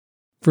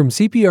From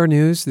CPR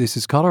News, this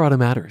is Colorado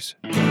Matters.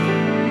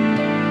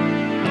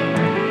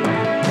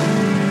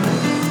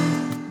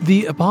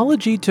 The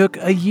apology took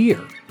a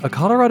year. A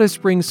Colorado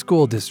Springs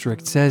school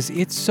district says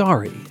it's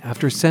sorry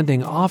after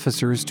sending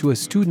officers to a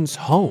student's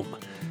home.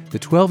 The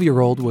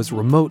 12-year-old was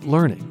remote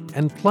learning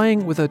and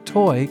playing with a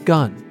toy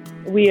gun.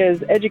 We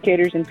as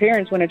educators and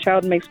parents, when a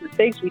child makes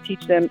mistakes, we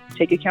teach them,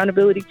 take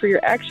accountability for your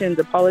actions,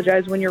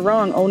 apologize when you're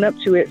wrong, own up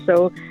to it.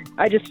 So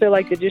I just feel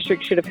like the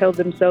district should have held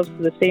themselves to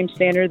the same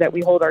standard that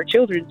we hold our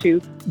children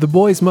to. The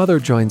boy's mother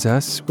joins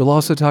us. We'll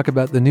also talk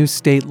about the new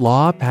state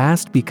law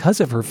passed because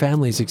of her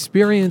family's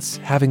experience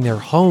having their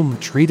home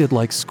treated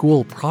like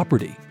school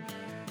property.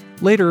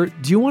 Later,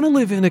 do you want to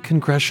live in a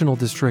congressional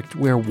district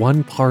where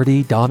one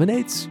party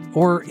dominates?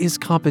 Or is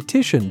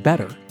competition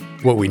better?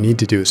 What we need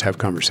to do is have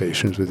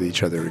conversations with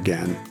each other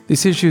again.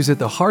 This issue's at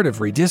the heart of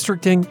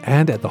redistricting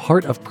and at the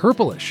heart of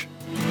Purplish.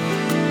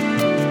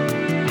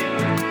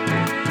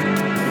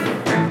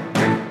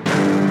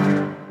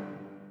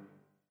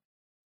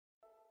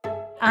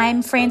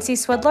 I'm Francie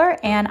Swidler,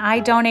 and I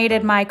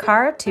donated my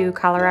car to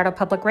Colorado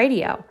Public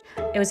Radio.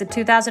 It was a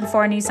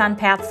 2004 Nissan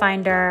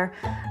Pathfinder.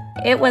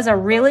 It was a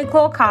really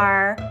cool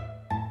car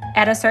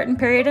at a certain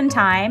period in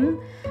time,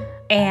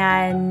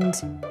 and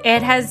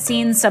it has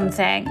seen some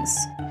things.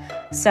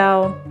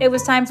 So it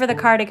was time for the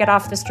car to get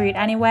off the street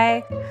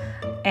anyway,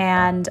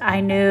 and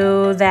I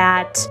knew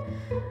that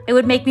it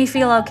would make me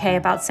feel okay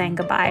about saying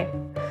goodbye.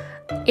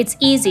 It's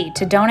easy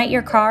to donate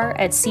your car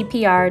at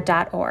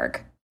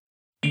cpr.org.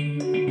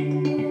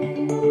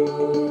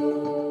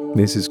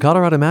 This is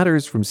Colorado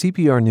Matters from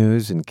CPR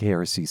News and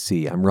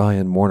KRCC. I'm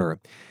Ryan Warner.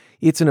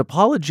 It's an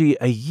apology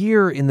a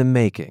year in the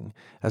making.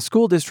 A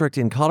school district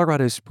in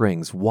Colorado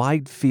Springs,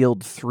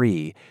 Widefield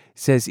 3,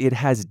 says it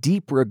has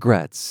deep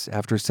regrets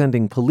after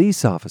sending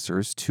police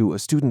officers to a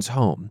student's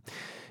home.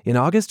 In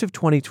August of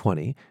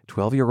 2020,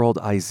 12-year-old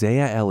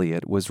Isaiah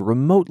Elliott was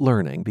remote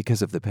learning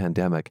because of the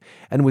pandemic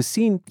and was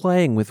seen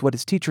playing with what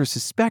his teacher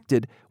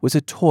suspected was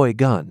a toy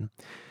gun.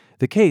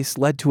 The case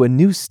led to a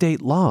new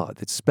state law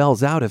that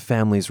spells out a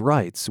family's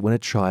rights when a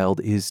child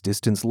is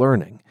distance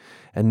learning.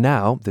 And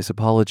now, this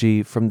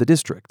apology from the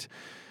district.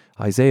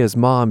 Isaiah's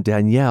mom,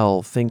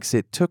 Danielle, thinks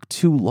it took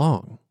too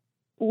long.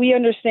 We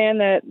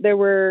understand that there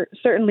were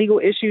certain legal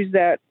issues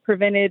that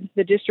prevented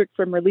the district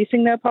from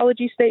releasing the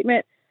apology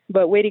statement,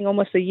 but waiting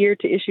almost a year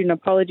to issue an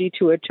apology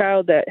to a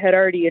child that had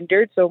already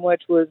endured so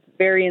much was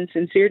very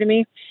insincere to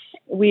me.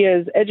 We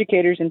as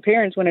educators and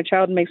parents, when a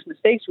child makes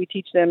mistakes, we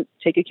teach them,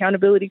 take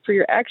accountability for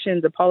your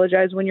actions,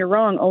 apologize when you're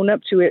wrong, own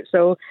up to it.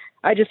 So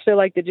I just feel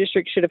like the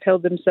district should have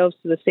held themselves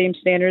to the same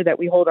standard that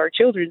we hold our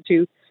children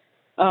to.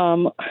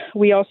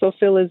 We also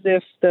feel as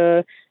if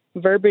the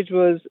verbiage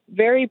was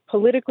very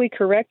politically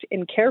correct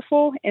and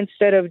careful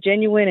instead of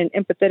genuine and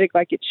empathetic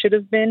like it should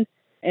have been.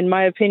 In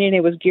my opinion,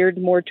 it was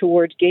geared more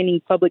towards gaining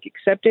public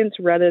acceptance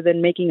rather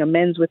than making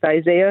amends with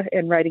Isaiah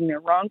and righting their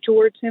wrong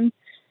towards him.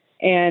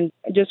 And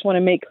I just want to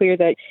make clear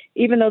that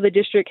even though the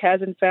district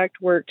has, in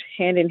fact, worked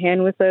hand in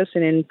hand with us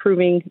in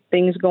improving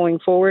things going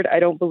forward, I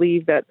don't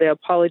believe that the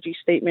apology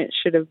statement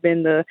should have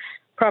been the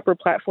proper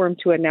platform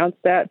to announce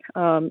that.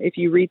 If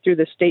you read through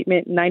the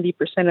statement, 90%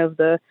 of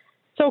the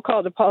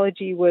so-called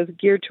apology was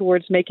geared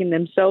towards making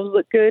themselves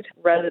look good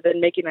rather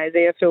than making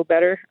Isaiah feel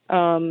better.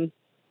 And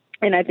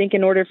I think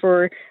in order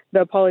for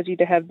the apology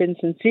to have been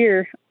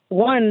sincere,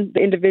 one,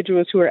 the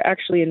individuals who are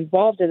actually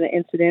involved in the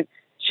incident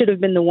should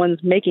have been the ones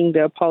making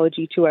the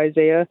apology to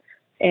Isaiah,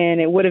 and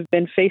it would have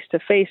been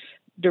face-to-face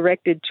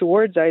directed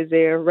towards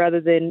Isaiah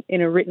rather than in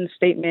a written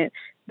statement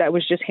that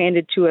was just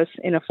handed to us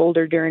in a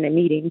folder during a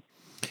meeting.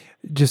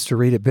 Just to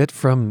read a bit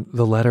from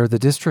the letter, the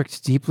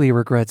district deeply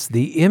regrets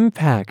the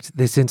impact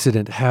this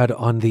incident had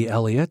on the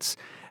Elliots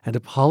and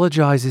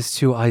apologizes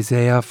to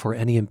Isaiah for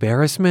any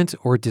embarrassment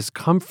or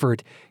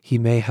discomfort he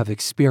may have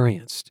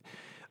experienced.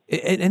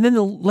 And then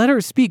the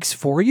letter speaks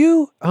for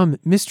you.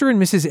 Mr.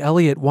 and Mrs.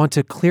 Elliott want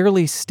to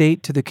clearly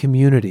state to the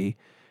community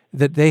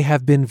that they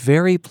have been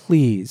very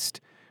pleased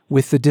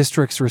with the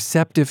district's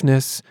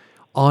receptiveness,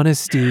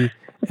 honesty,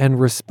 and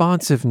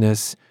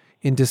responsiveness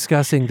in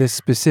discussing this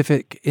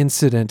specific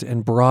incident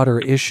and broader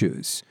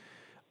issues.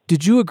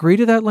 Did you agree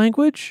to that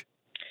language?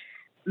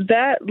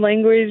 That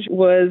language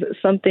was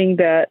something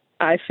that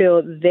I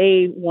feel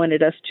they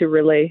wanted us to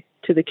relay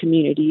to the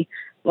community.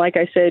 Like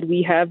I said,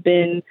 we have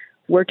been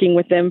working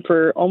with them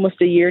for almost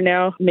a year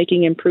now,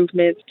 making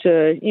improvements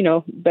to,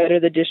 better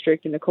the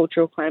district and the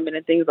cultural climate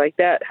and things like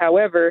that.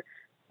 However,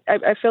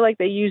 I feel like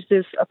they use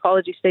this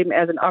apology statement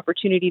as an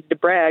opportunity to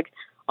brag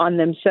on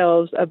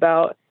themselves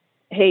about,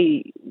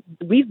 hey,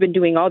 we've been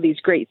doing all these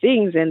great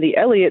things, and the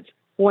Elliots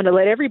want to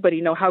let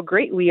everybody know how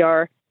great we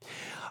are.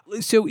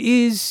 So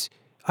is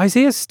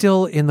Isaiah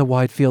still in the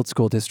Widefield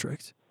School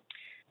District?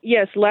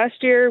 Yes,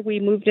 last year we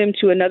moved him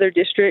to another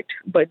district,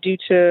 but due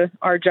to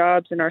our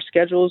jobs and our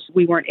schedules,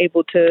 we weren't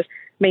able to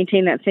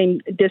maintain that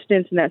same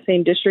distance in that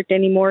same district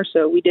anymore.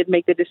 So we did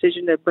make the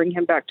decision to bring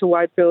him back to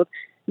Widefield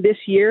this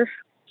year.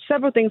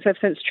 Several things have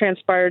since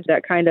transpired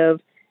that kind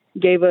of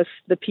gave us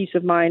the peace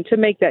of mind to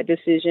make that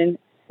decision.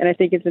 And I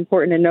think it's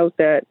important to note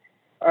that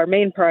our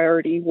main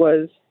priority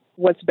was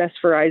what's best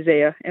for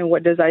Isaiah and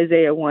what does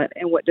Isaiah want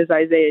and what does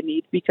Isaiah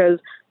need. Because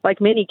like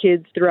many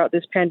kids throughout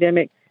this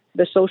pandemic,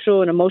 the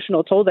social and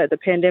emotional toll that the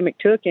pandemic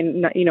took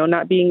and,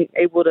 not being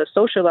able to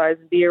socialize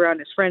and be around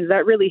his friends,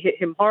 that really hit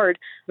him hard.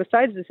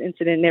 Besides this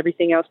incident and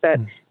everything else that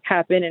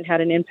happened and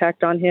had an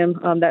impact on him,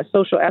 that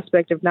social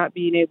aspect of not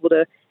being able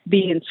to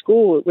be in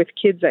school with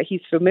kids that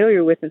he's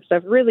familiar with and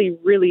stuff really,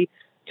 really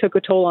took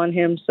a toll on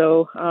him.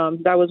 So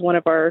that was one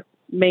of our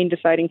main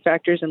deciding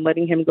factors in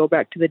letting him go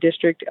back to the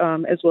district,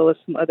 as well as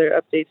some other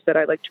updates that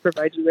I'd like to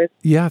provide you with.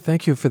 Yeah,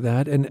 thank you for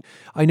that. And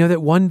I know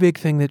that one big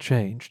thing that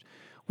changed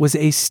was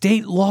a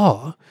state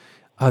law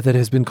that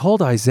has been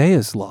called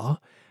Isaiah's Law.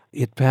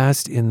 It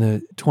passed in the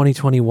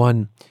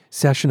 2021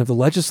 session of the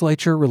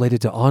legislature related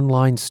to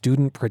online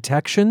student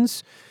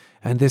protections.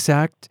 And this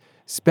act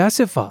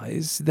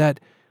specifies that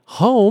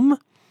home,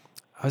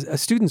 a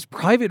student's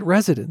private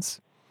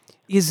residence,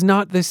 is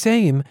not the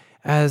same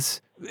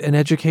as an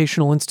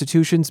educational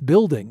institution's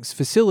buildings,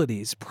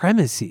 facilities,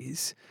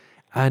 premises,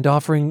 and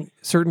offering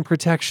certain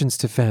protections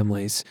to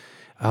families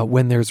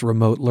when there's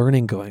remote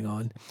learning going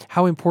on.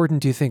 How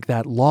important do you think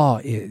that law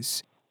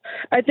is?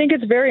 I think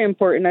it's very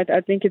important.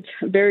 I think it's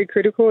very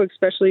critical,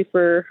 especially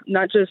for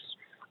not just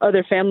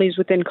other families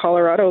within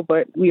Colorado,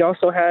 but we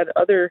also had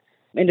other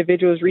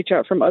individuals reach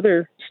out from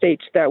other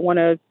states that want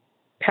to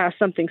pass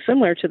something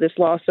similar to this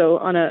law. So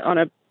on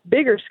a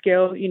bigger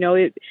scale,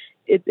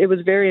 it was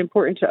very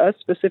important to us,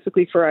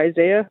 specifically for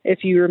Isaiah.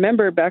 If you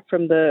remember back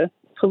from the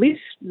police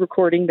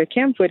recording, the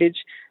cam footage,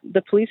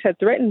 the police had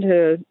threatened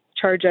to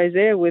charge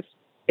Isaiah with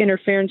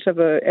interference of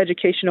an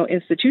educational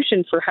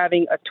institution for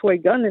having a toy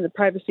gun in the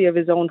privacy of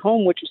his own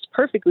home, which is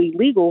perfectly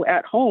legal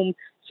at home.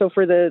 So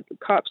for the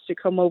cops to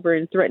come over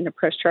and threaten to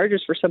press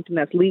charges for something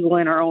that's legal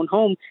in our own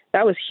home,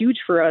 that was huge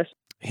for us.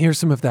 Here's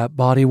some of that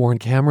body-worn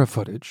camera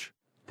footage.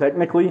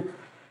 Technically,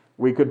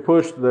 we could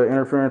push the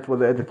interference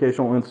with the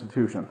educational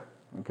institution.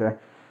 Okay.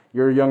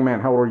 You're a young man.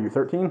 How old are you?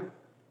 13?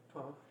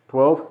 12.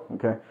 12?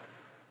 Okay.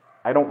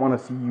 I don't want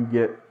to see you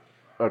get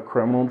a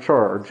criminal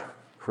charge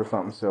for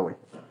something silly.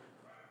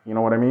 You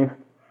know what I mean?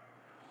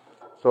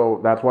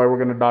 So that's why we're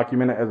going to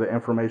document it as an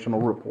informational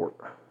report.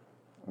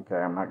 Okay.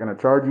 I'm not going to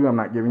charge you. I'm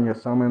not giving you a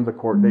summons, a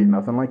court date,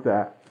 nothing like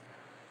that.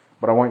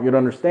 But I want you to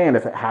understand,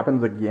 if it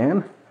happens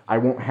again, I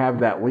won't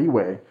have that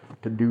leeway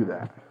to do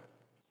that.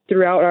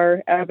 Throughout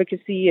our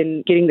advocacy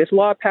and getting this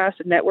law passed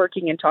and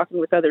networking and talking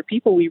with other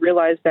people, we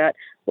realized that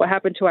what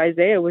happened to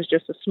Isaiah was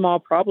just a small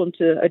problem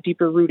to a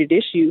deeper rooted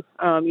issue.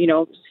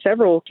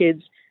 Several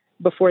kids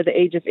before the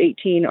age of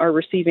 18 are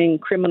receiving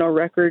criminal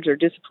records or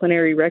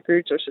disciplinary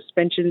records or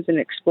suspensions and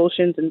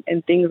expulsions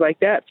and things like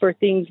that for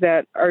things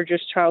that are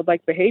just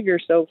childlike behavior.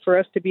 So for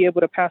us to be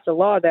able to pass a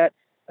law that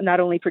not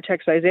only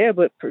protects Isaiah,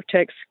 but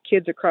protects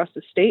kids across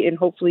the state and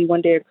hopefully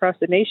one day across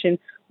the nation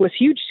was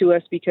huge to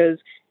us, because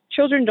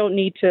children don't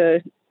need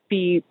to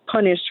be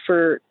punished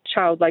for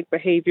childlike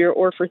behavior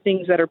or for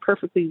things that are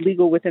perfectly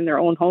legal within their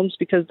own homes,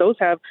 because those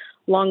have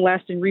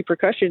long-lasting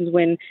repercussions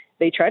when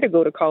they try to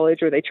go to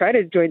college or they try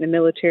to join the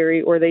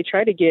military or they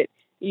try to get,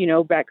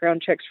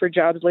 background checks for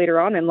jobs later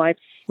on in life.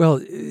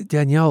 Well,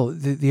 Danielle,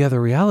 the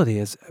other reality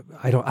is,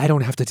 I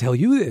don't have to tell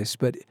you this,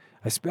 but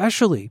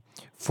especially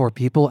for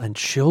people and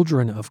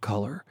children of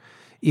color,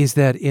 is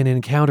that in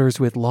encounters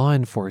with law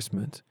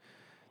enforcement,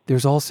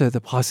 there's also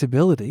the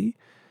possibility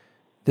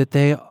that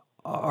they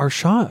are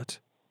shot.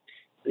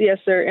 Yes,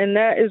 sir. And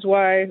that is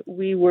why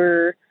we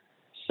were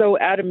so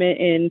adamant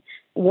in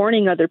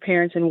warning other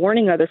parents and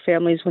warning other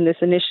families when this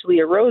initially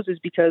arose, is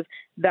because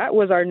that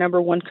was our number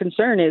one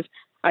concern. Is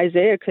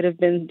Isaiah could have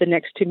been the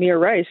next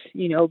Tamir Rice,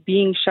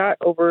 being shot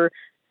over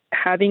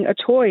having a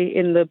toy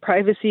in the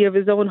privacy of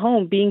his own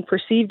home, being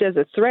perceived as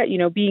a threat,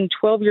 being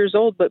 12 years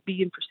old, but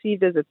being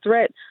perceived as a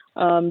threat,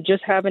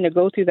 just having to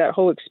go through that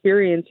whole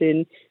experience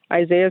in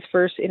Isaiah's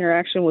first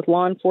interaction with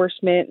law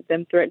enforcement,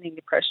 them threatening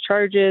to press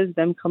charges,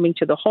 them coming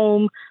to the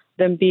home,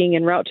 them being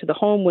en route to the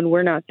home when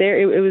we're not there.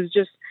 It was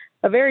just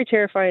a very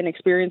terrifying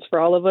experience for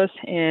all of us.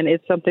 And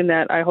it's something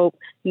that I hope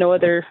no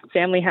other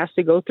family has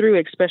to go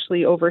through,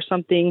 especially over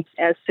something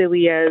as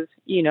silly as,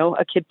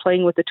 a kid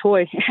playing with a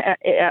toy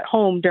at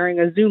home during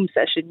a Zoom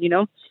session,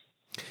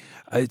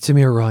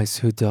 Tamir Rice,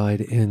 who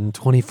died in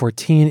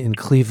 2014 in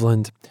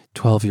Cleveland,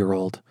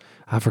 12-year-old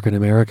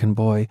African-American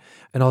boy.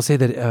 And I'll say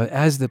that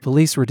as the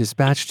police were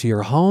dispatched to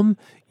your home,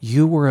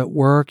 you were at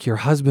work, your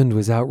husband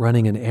was out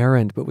running an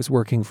errand, but was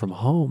working from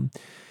home.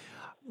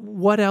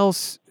 What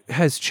else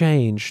has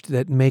changed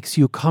that makes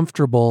you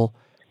comfortable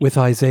with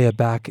Isaiah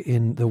back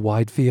in the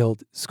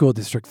Widefield School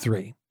District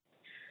 3?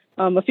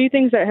 A few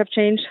things that have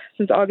changed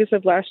since August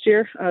of last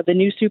year. The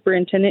new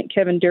superintendent,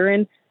 Kevin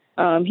Duran,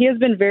 he has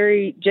been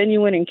very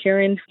genuine and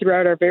caring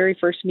throughout our very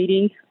first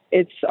meeting.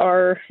 It's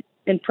our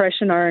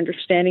impression, our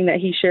understanding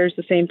that he shares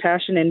the same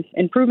passion in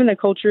improving the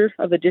culture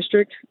of the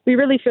district. We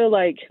really feel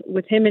like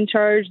with him in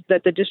charge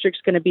that the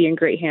district's going to be in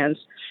great hands.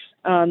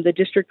 The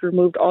district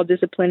removed all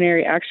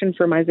disciplinary action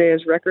from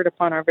Isaiah's record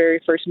upon our very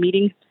first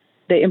meeting.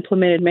 They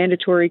implemented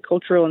mandatory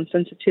cultural and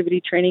sensitivity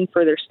training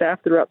for their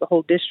staff throughout the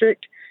whole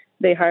district.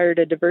 They hired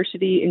a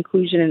diversity,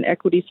 inclusion, and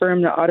equity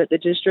firm to audit the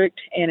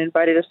district and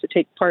invited us to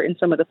take part in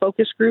some of the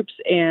focus groups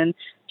and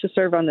to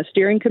serve on the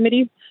steering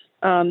committee.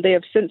 They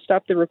have since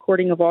stopped the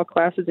recording of all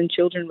classes and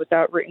children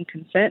without written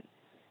consent.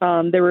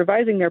 They're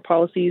revising their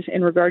policies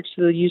in regards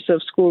to the use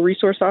of school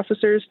resource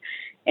officers.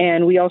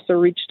 And we also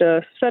reached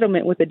a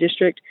settlement with the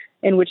district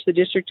in which the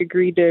district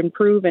agreed to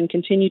improve and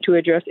continue to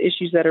address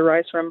issues that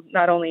arise from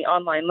not only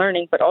online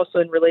learning, but also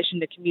in relation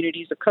to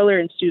communities of color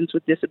and students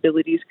with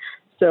disabilities.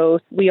 So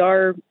we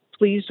are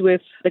pleased with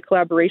the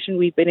collaboration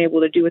we've been able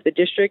to do with the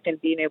district and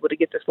being able to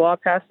get this law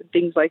passed and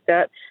things like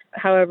that.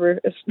 However,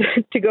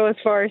 to go as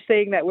far as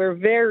saying that we're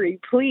very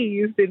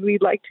pleased and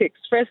we'd like to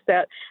express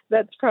that,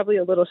 that's probably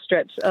a little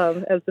stretch,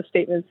 as the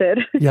statement said.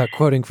 Yeah,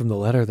 quoting from the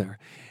letter there.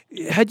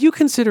 Had you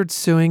considered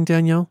suing,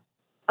 Danielle?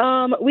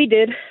 We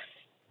did.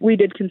 We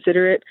did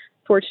consider it.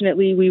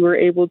 Fortunately, we were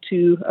able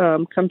to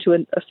come to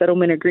a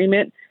settlement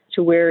agreement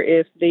to where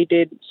if they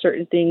did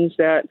certain things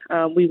that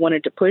we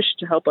wanted to push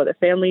to help other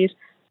families,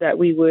 that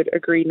we would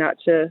agree not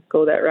to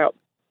go that route.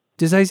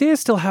 Does Isaiah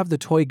still have the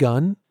toy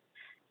gun?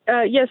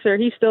 Yes, sir.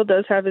 He still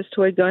does have his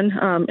toy gun.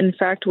 In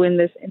fact, when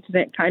this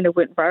incident kind of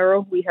went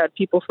viral, we had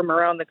people from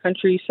around the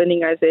country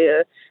sending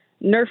Isaiah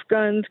Nerf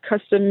guns,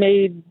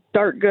 custom-made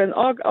dart guns,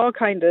 all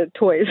kind of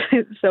toys.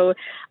 So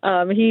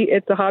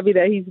it's a hobby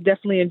that he's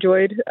definitely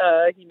enjoyed.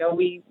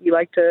 We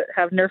like to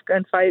have Nerf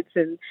gun fights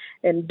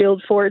and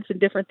build forts and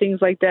different things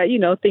like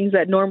that, things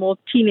that normal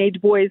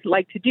teenage boys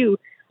like to do.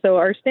 So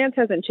our stance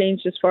hasn't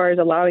changed as far as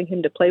allowing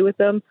him to play with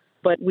them,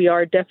 but we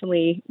are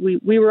definitely,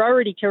 we were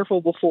already careful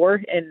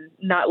before and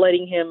not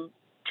letting him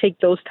take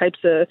those types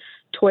of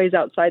toys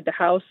outside the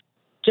house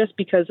just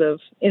because of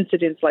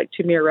incidents like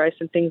Tamir Rice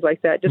and things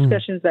like that,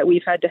 discussions that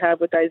we've had to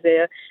have with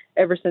Isaiah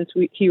ever since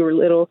he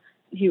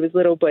was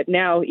little, but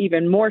now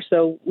even more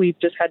so, we've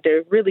just had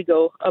to really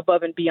go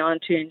above and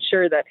beyond to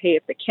ensure that, hey,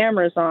 if the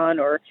camera's on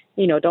or,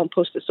 don't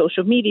post to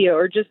social media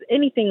or just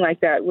anything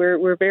like that,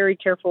 we're very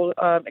careful,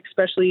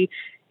 especially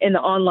in the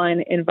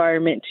online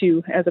environment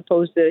too, as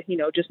opposed to,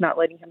 just not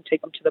letting him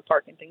take them to the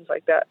park and things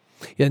like that.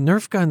 Yeah,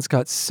 Nerf guns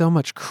got so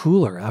much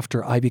cooler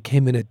after I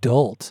became an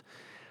adult.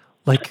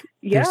 Like,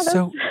 yeah,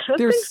 those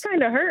things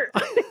kind of hurt.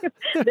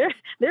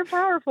 they're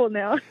powerful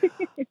now.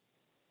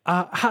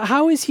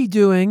 How is he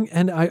doing?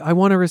 And I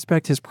want to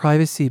respect his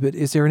privacy, but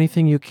is there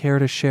anything you care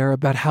to share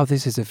about how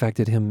this has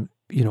affected him,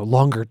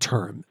 longer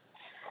term?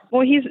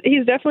 Well,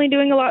 he's definitely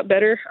doing a lot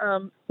better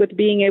with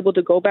being able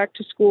to go back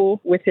to school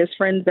with his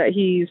friends that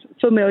he's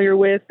familiar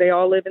with. They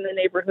all live in the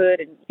neighborhood,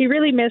 and he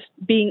really missed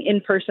being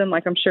in person,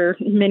 like I'm sure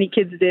many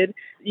kids did.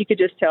 You could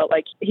just tell,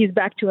 like, he's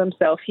back to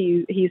himself.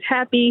 He's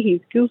happy. He's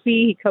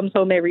goofy. He comes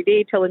home every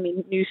day telling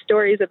me new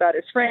stories about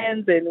his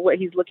friends and what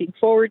he's looking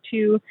forward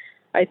to.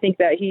 I think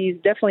that he's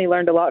definitely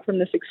learned a lot from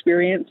this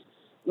experience.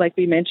 Like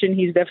we mentioned,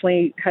 he's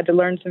definitely had to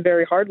learn some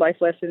very hard life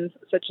lessons,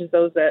 such as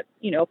those that,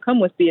 come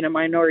with being a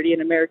minority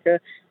in America.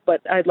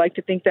 But I'd like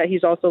to think that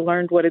he's also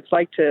learned what it's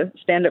like to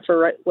stand up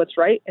for what's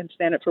right and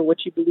stand up for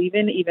what you believe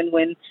in, even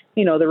when,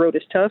 the road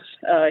is tough.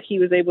 He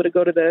was able to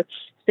go to the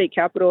state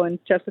capitol and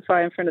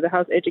testify in front of the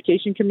House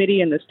Education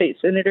Committee and the state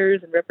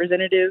senators and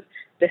representatives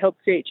to help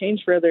create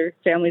change for other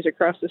families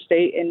across the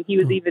state. And he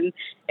was even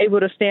able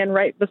to stand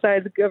right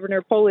beside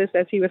Governor Polis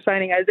as he was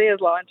signing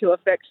Isaiah's law into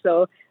effect.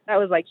 So that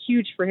was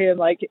huge for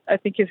him. I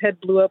think his head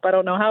blew up. I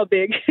don't know how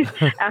big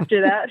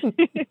after that.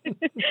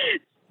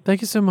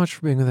 Thank you so much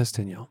for being with us,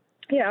 Danielle.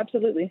 Yeah,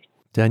 absolutely.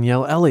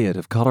 Danielle Elliott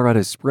of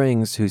Colorado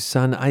Springs, whose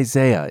son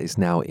Isaiah is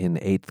now in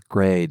 8th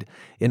grade.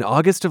 In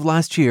August of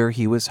last year,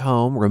 he was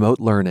home, remote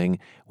learning,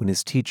 when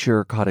his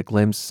teacher caught a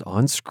glimpse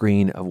on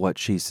screen of what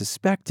she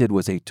suspected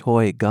was a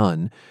toy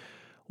gun.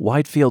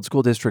 Whitefield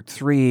School District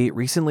 3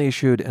 recently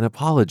issued an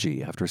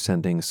apology after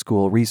sending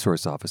school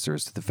resource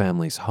officers to the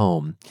family's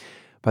home.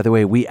 By the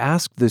way, we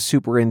asked the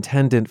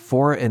superintendent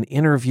for an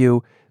interview,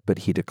 but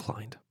he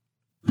declined.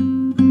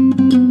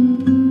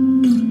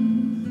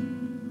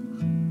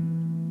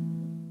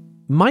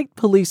 Might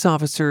police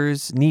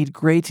officers need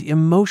great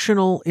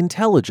emotional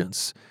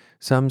intelligence?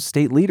 Some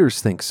state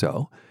leaders think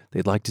so.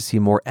 They'd like to see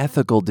more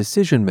ethical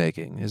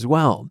decision-making as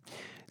well.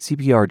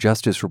 CPR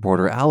Justice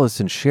reporter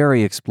Allison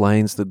Sherry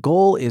explains the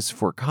goal is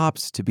for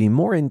cops to be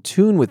more in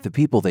tune with the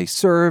people they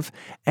serve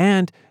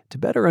and to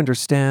better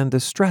understand the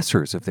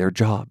stressors of their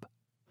job.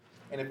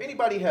 And if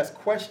anybody has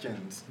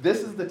questions,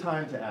 this is the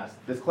time to ask.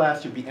 This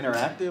class should be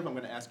interactive. I'm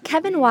going to ask you.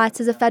 Kevin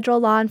Watts is a federal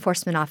law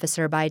enforcement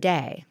officer by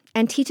day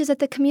and teaches at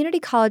the Community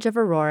College of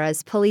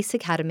Aurora's Police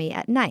Academy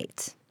at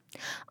night.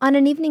 On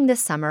an evening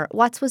this summer,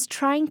 Watts was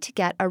trying to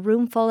get a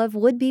room full of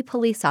would-be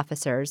police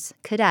officers,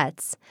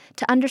 cadets,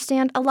 to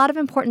understand a lot of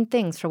important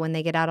things for when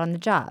they get out on the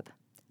job.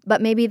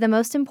 But maybe the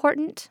most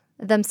important,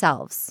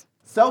 themselves.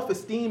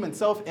 Self-esteem and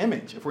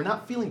self-image. If we're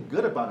not feeling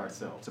good about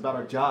ourselves, about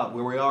our job,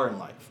 where we are in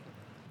life,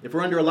 if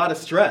we're under a lot of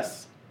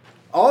stress,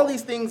 all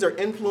these things are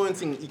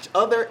influencing each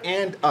other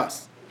and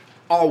us,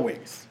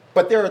 always.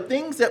 But there are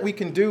things that we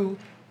can do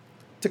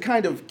to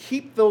kind of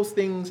keep those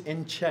things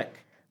in check.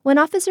 When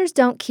officers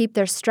don't keep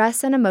their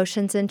stress and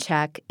emotions in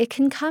check, it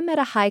can come at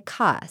a high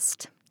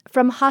cost.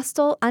 from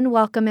hostile,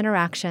 unwelcome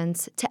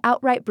interactions to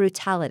outright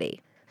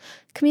brutality.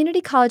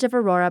 Community College of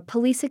Aurora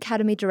Police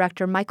Academy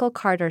Director Michael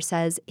Carter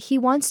says he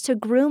wants to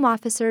groom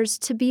officers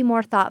to be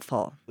more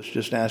thoughtful. It's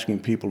just asking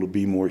people to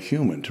be more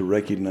human, to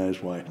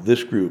recognize why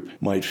this group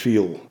might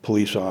feel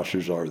police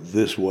officers are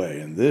this way,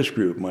 and this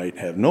group might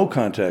have no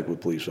contact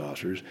with police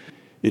officers.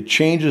 It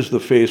changes the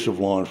face of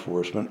law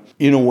enforcement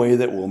in a way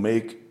that will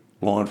make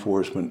law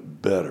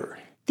enforcement better.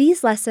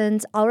 These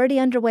lessons, already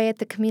underway at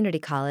the community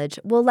college,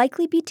 will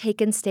likely be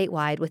taken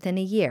statewide within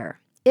a year,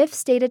 if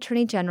State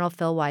Attorney General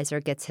Phil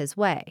Weiser gets his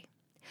way.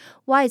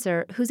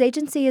 Weiser, whose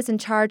agency is in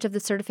charge of the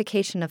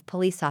certification of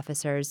police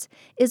officers,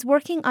 is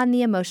working on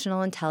the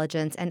emotional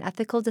intelligence and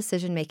ethical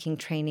decision-making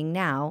training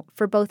now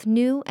for both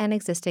new and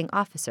existing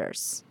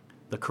officers.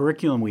 The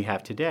curriculum we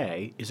have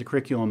today is a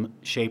curriculum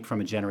shaped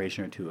from a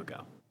generation or two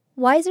ago.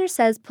 Weiser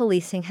says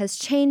policing has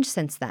changed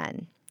since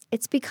then.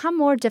 It's become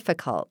more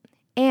difficult,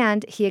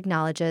 and, he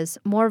acknowledges,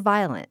 more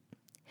violent.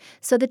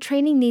 So the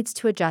training needs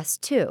to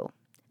adjust too,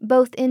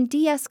 both in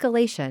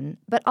de-escalation,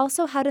 but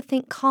also how to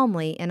think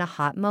calmly in a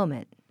hot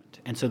moment.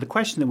 And so the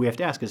question that we have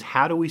to ask is,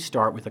 how do we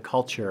start with a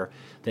culture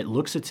that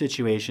looks at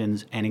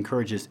situations and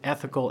encourages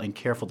ethical and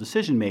careful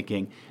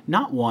decision-making,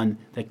 not one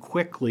that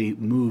quickly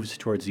moves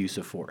towards the use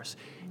of force?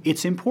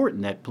 It's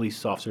important that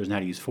police officers know how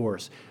to use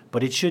force,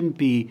 but it shouldn't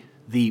be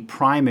the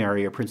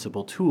primary or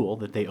principal tool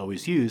that they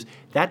always use.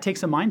 That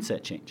takes a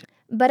mindset change.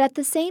 But at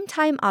the same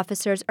time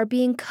officers are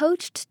being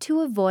coached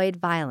to avoid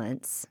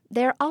violence,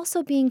 they're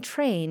also being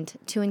trained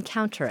to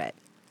encounter it.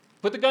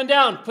 Put the gun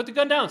down. Put the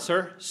gun down,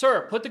 sir.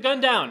 Sir, put the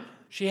gun down.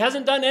 She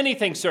hasn't done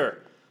anything, sir.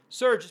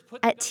 Sir, just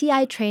put... At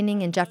TI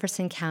training in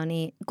Jefferson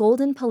County,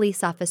 Golden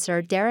police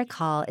officer Derek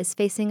Hall is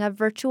facing a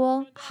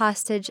virtual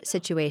hostage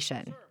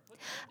situation.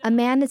 A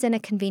man is in a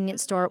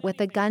convenience store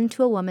with a gun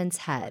to a woman's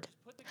head.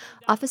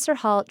 Officer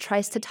Hall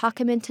tries to talk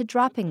him into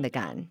dropping the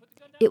gun.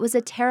 It was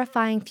a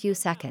terrifying few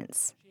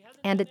seconds,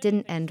 and it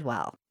didn't end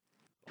well.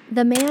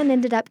 The man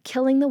ended up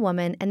killing the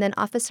woman, and then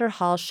Officer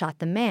Hall shot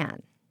the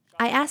man.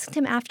 I asked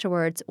him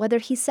afterwards whether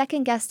he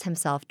second-guessed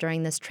himself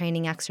during this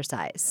training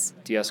exercise.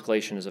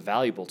 De-escalation is a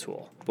valuable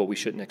tool, but we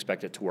shouldn't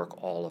expect it to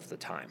work all of the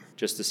time.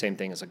 Just the same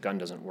thing as a gun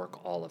doesn't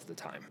work all of the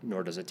time,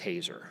 nor does a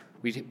taser.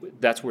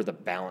 That's where the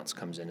balance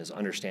comes in, is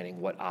understanding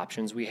what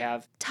options we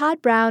have.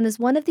 Todd Brown is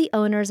one of the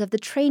owners of the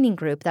training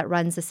group that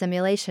runs the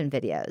simulation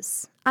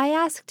videos. I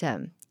asked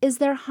him, is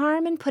there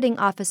harm in putting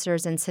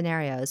officers in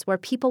scenarios where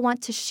people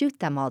want to shoot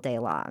them all day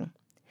long?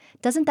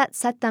 Doesn't that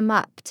set them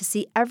up to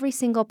see every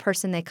single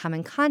person they come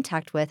in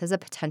contact with as a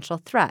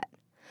potential threat,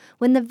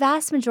 when the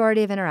vast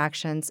majority of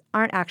interactions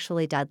aren't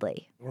actually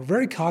deadly? We're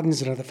very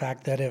cognizant of the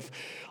fact that if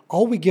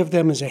all we give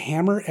them is a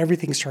hammer,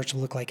 everything starts to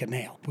look like a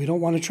nail. We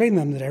don't want to train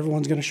them that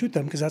everyone's going to shoot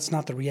them, because that's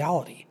not the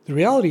reality. The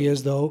reality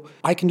is, though,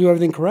 I can do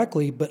everything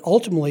correctly, but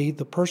ultimately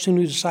the person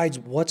who decides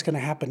what's going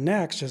to happen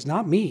next is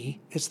not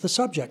me, it's the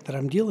subject that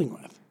I'm dealing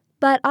with.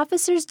 But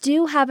officers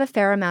do have a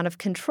fair amount of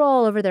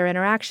control over their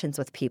interactions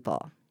with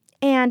people.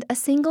 And a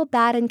single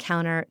bad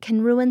encounter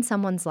can ruin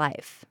someone's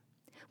life,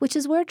 which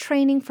is where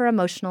training for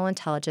emotional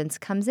intelligence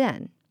comes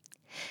in.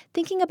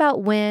 Thinking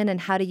about when and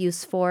how to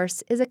use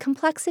force is a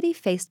complexity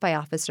faced by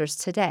officers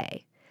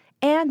today,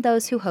 and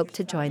those who hope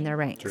to join their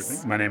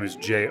ranks. My name is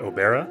Jay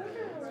O'Bara,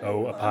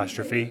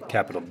 O''B''A''R''A.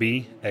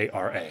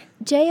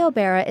 Jay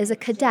O'Bara is a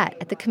cadet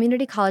at the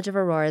Community College of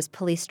Aurora's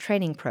police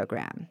training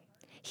program.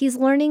 He's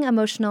learning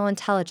emotional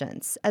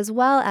intelligence, as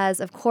well as,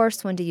 of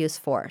course, when to use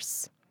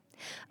force.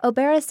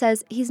 O'Bara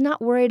says he's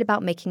not worried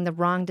about making the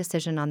wrong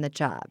decision on the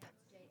job.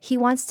 He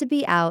wants to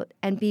be out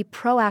and be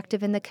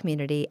proactive in the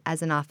community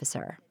as an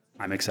officer.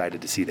 I'm excited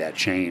to see that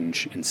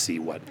change and see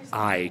what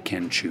I,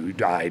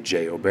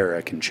 Jay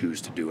O'Bara, can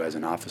choose to do as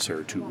an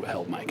officer to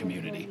help my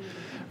community,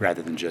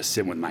 rather than just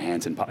sit with my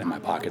hands in my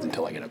pockets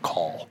until I get a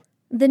call.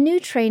 The new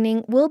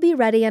training will be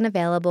ready and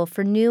available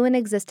for new and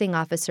existing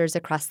officers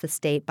across the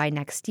state by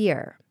next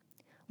year.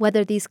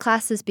 Whether these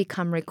classes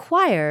become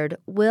required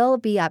will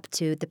be up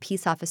to the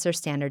Peace Officer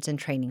Standards and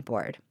Training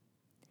Board.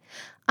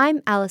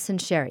 I'm Allison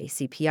Sherry,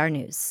 CPR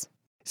News.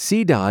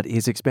 CDOT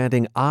is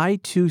expanding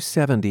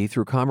I-270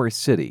 through Commerce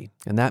City,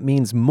 and that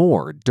means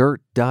more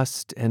dirt,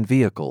 dust, and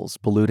vehicles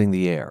polluting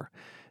the air.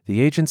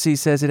 The agency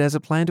says it has a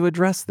plan to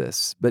address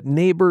this, but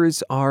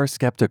neighbors are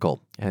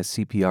skeptical, as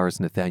CPR's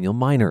Nathaniel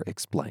Miner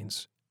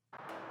explains.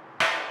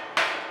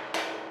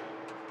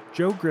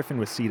 Joe Griffin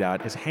with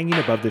CDOT is hanging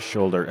above the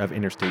shoulder of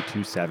Interstate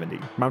 270,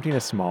 mounting a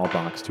small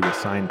box to a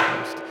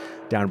signpost.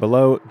 Down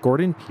below,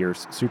 Gordon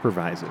Pierce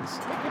supervises. You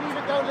can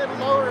even go a little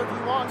lower if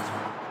you want.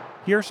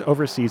 Pierce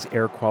oversees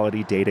air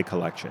quality data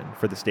collection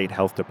for the state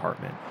health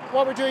department.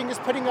 What we're doing is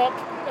putting up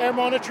air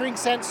monitoring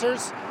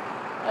sensors.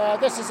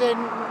 This is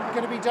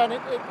going to be done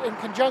in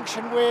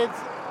conjunction with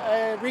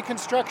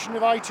reconstruction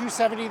of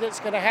I-270 that's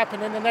going to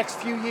happen in the next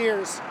few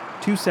years.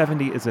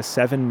 270 is a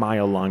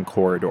 7-mile-long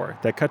corridor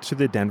that cuts through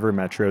the Denver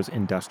Metro's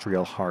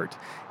industrial heart.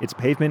 Its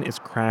pavement is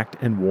cracked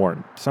and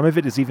worn. Some of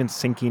it is even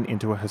sinking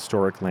into a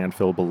historic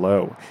landfill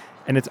below.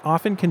 And it's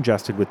often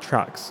congested with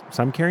trucks,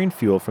 some carrying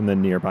fuel from the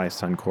nearby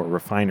Suncor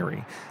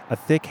refinery. A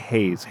thick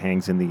haze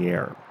hangs in the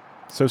air.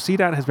 So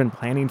CDOT has been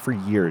planning for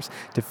years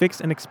to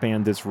fix and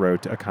expand this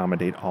road to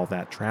accommodate all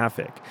that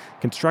traffic.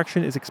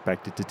 Construction is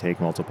expected to take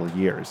multiple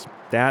years.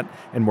 That,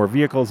 and more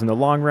vehicles in the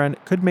long run,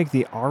 could make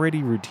the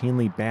already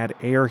routinely bad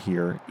air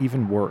here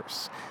even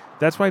worse.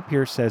 That's why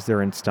Pierce says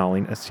they're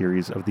installing a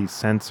series of these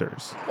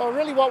sensors. Well,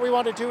 really what we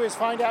want to do is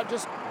find out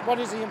just what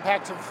is the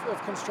impact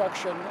of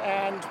construction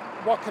and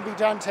what can be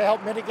done to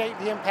help mitigate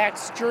the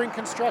impacts during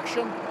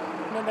construction.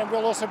 And then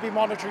we'll also be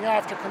monitoring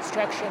after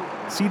construction.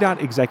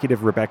 CDOT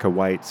executive Rebecca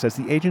White says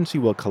the agency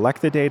will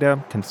collect the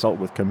data, consult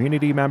with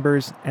community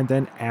members, and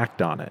then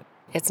act on it.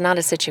 It's not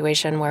a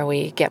situation where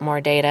we get more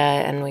data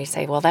and we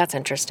say, well, that's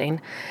interesting.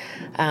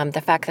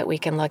 The fact that we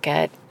can look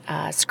at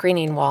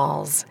screening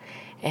walls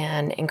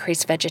and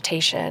increased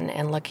vegetation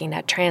and looking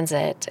at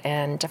transit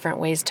and different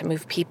ways to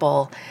move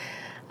people,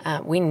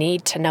 we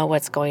need to know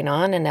what's going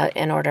on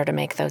in order to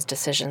make those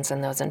decisions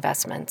and those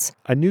investments.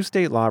 A new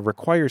state law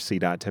requires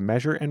CDOT to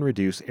measure and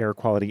reduce air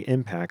quality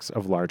impacts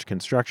of large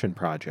construction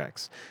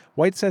projects.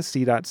 White says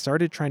CDOT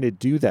started trying to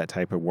do that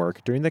type of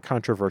work during the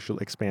controversial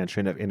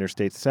expansion of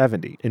Interstate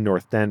 70 in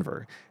North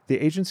Denver. The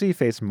agency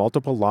faced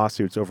multiple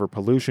lawsuits over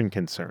pollution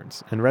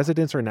concerns, and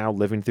residents are now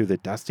living through the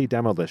dusty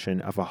demolition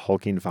of a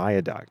hulking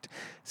viaduct.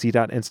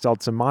 CDOT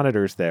installed some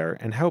monitors there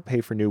and helped pay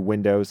for new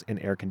windows and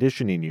air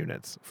conditioning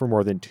units for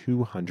more than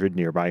 200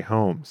 nearby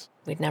homes.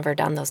 We'd never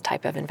done those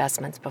type of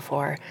investments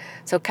before.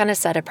 So it kind of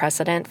set a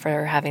precedent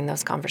for having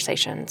those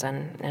conversations,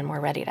 and we're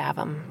ready to have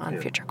them on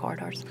future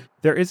corridors.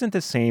 There isn't the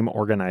same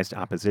organized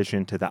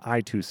opposition to the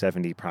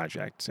I-270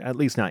 project, at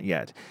least not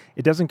yet.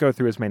 It doesn't go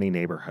through as many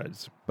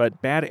neighborhoods,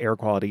 but bad air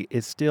quality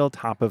is still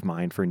top of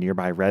mind for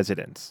nearby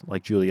residents,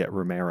 like Juliet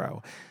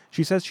Romero.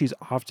 She says she's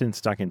often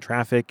stuck in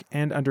traffic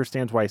and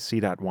understands why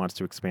CDOT wants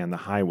to expand the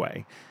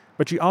highway.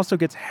 But she also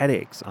gets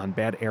headaches on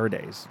bad air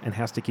days and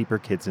has to keep her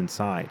kids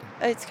inside.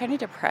 It's kind of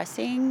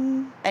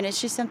depressing, and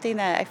it's just something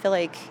that I feel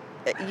like,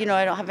 I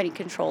don't have any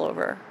control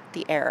over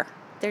the air.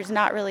 There's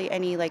not really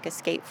any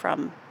escape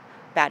from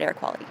bad air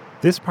quality.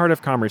 This part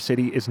of Commerce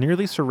City is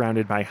nearly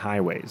surrounded by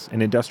highways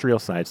and industrial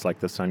sites like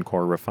the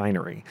Suncor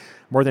refinery.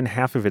 More than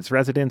half of its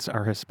residents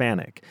are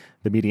Hispanic.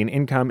 The median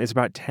income is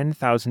about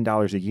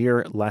 $10,000 a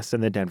year, less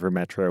than the Denver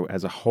metro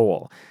as a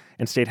whole.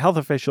 And state health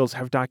officials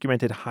have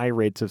documented high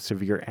rates of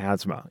severe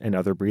asthma and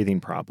other breathing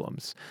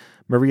problems.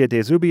 Maria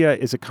De Zubia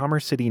is a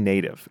Commerce City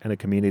native and a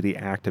community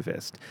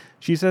activist.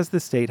 She says the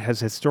state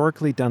has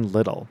historically done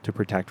little to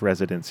protect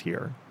residents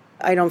here.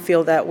 I don't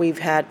feel that we've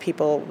had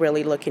people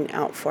really looking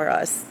out for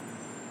us,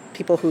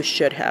 people who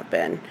should have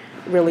been,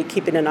 really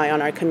keeping an eye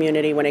on our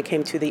community when it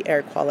came to the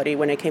air quality,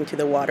 when it came to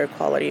the water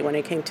quality, when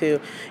it came to,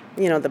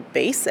 the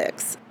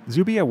basics.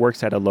 Zubia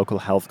works at a local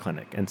health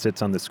clinic and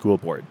sits on the school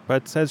board,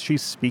 but says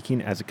she's speaking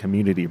as a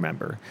community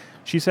member.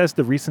 She says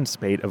the recent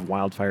spate of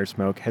wildfire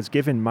smoke has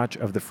given much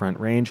of the Front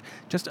Range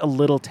just a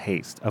little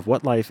taste of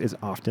what life is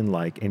often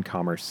like in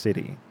Commerce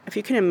City. If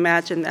you can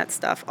imagine that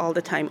stuff all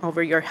the time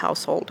over your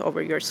household,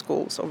 over your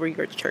schools, over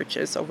your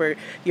churches, over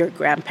your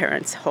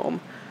grandparents' home,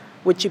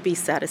 would you be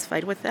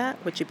satisfied with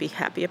that? Would you be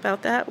happy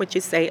about that? Would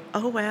you say,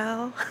 oh,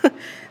 well,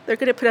 they're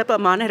going to put up a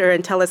monitor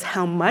and tell us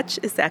how much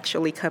is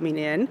actually coming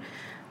in,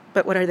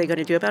 but what are they going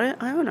to do about it?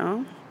 I don't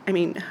know. I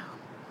mean,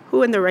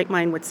 who in their right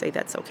mind would say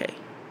that's okay?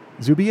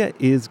 Zubia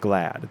is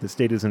glad the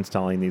state is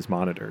installing these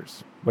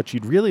monitors. What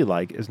she'd really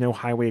like is no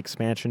highway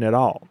expansion at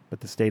all,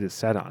 but the state is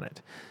set on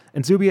it.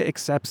 And Zubia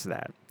accepts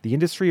that. The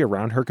industry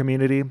around her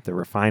community, the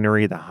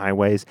refinery, the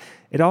highways,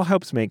 it all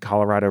helps make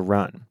Colorado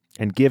run.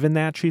 And given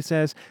that, she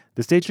says,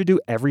 the state should do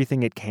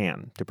everything it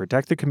can to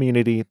protect the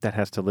community that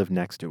has to live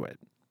next to it.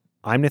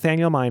 I'm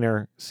Nathaniel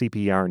Miner,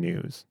 CPR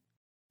News.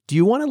 Do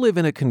you want to live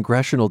in a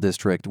congressional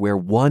district where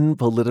one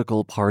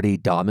political party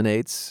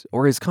dominates,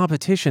 or is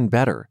competition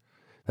better?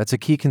 That's a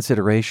key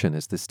consideration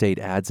as the state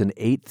adds an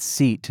 8th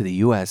seat to the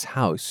U.S.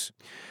 House.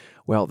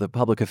 Well, the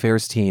public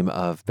affairs team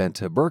of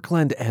Benta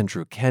Birkeland,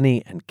 Andrew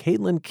Kenney, and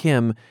Caitlin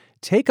Kim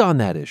take on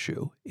that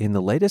issue in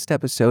the latest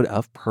episode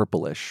of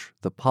Purplish,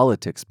 the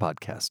politics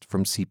podcast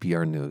from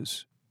CPR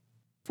News.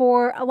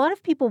 For a lot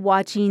of people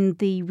watching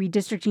the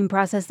redistricting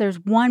process, there's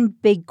one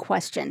big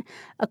question,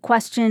 a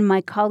question my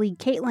colleague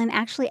Caitlin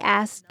actually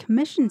asked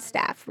commission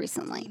staff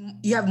recently.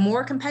 You have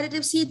more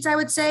competitive seats, I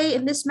would say,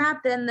 in this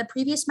map than the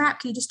previous map.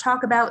 Can you just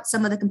talk about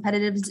some of the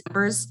competitive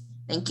numbers?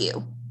 Thank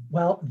you.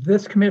 Well,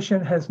 this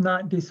commission has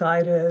not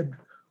decided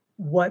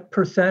what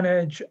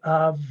percentage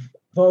of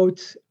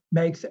votes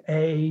makes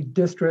a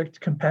district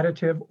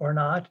competitive or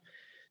not.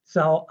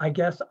 So I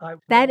guess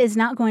that is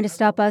not going to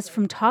stop us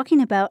from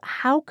talking about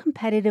how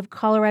competitive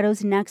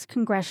Colorado's next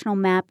congressional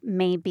map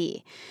may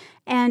be,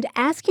 and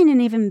asking an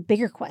even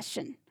bigger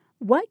question.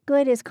 What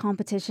good is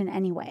competition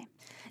anyway?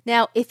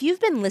 Now, if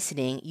you've been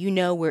listening, you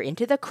know we're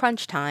into the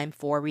crunch time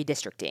for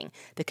redistricting.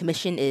 The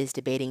commission is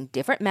debating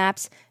different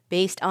maps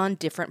based on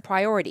different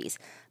priorities,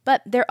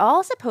 but they're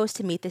all supposed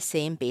to meet the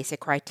same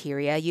basic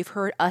criteria you've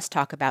heard us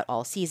talk about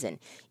all season: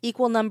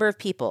 equal number of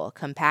people,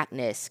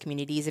 compactness,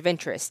 communities of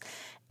interest.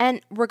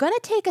 And we're going to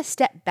take a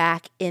step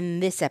back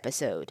in this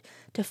episode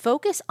to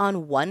focus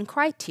on one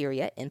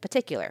criteria in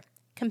particular: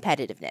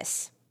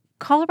 competitiveness.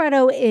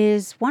 Colorado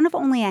is one of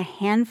only a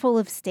handful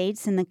of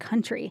states in the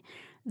country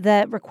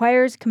that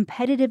requires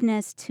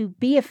competitiveness to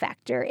be a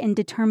factor in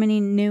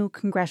determining new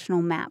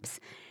congressional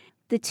maps.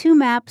 The two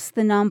maps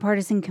the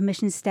nonpartisan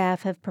commission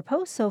staff have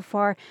proposed so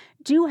far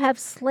do have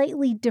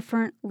slightly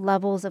different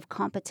levels of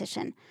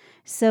competition.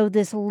 So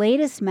this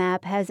latest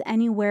map has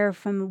anywhere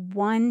from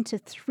 1 to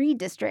 3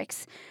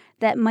 districts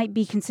that might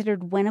be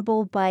considered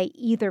winnable by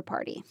either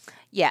party.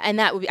 Yeah, and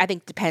that I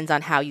think depends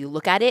on how you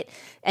look at it.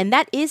 And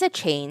that is a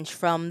change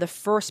from the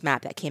first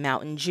map that came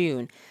out in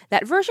June.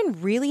 That version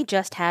really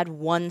just had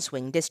one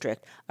swing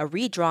district, a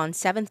redrawn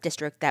 7th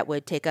district that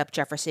would take up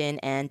Jefferson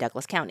and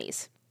Douglas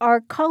counties. Our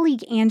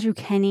colleague Andrew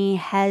Kenny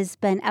has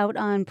been out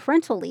on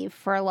parental leave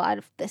for a lot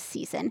of this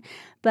season,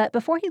 but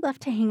before he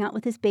left to hang out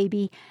with his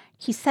baby,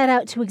 he set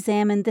out to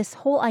examine this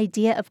whole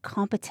idea of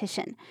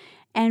competition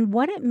and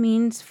what it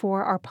means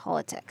for our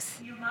politics.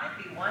 You might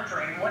be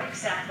wondering what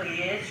exactly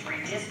is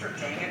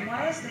redistricting and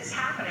why is this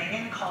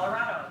happening in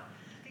Colorado?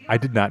 I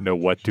did not know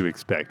what to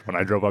expect when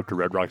I drove up to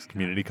Red Rocks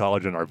Community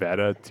College in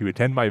Arvada to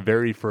attend my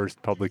very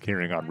first public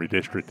hearing on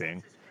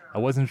redistricting. I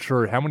wasn't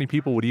sure how many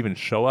people would even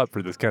show up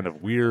for this kind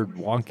of weird,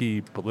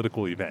 wonky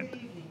political event.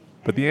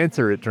 But the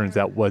answer, it turns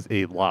out, was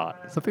a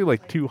lot. Something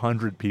like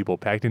 200 people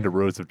packed into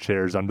rows of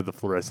chairs under the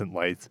fluorescent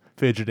lights,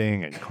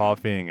 fidgeting and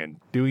coughing and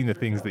doing the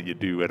things that you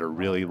do at a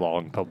really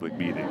long public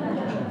meeting.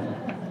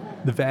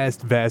 The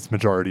vast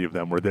majority of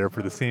them were there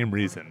for the same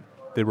reason.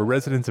 They were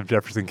residents of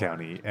Jefferson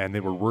County, and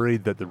they were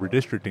worried that the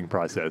redistricting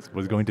process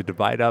was going to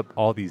divide up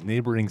all these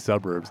neighboring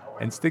suburbs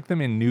and stick them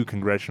in new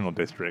congressional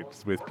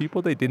districts with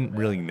people they didn't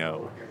really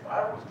know.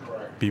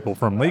 People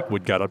from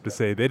Lakewood got up to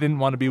say they didn't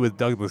want to be with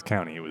Douglas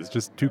County. It was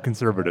just too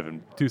conservative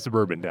and too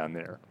suburban down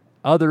there.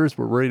 Others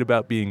were worried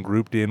about being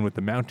grouped in with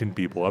the mountain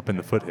people up in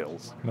the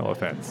foothills. No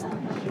offense.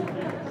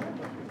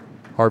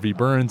 Harvey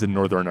Burns in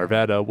northern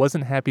Arvada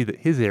wasn't happy that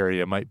his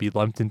area might be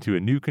lumped into a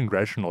new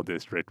congressional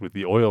district with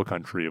the oil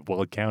country of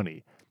Weld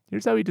County.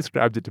 Here's how he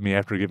described it to me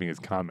after giving his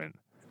comment.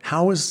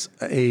 How is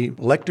an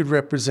elected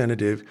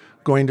representative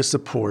going to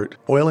support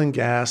oil and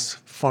gas,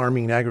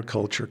 farming,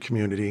 agriculture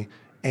community,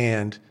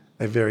 and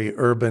a very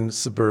urban,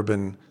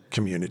 suburban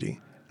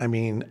community? I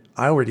mean,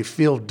 I already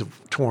feel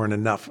torn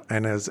enough,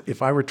 and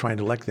if I were trying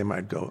to elect them,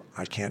 I'd go,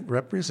 I can't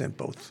represent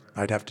both.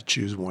 I'd have to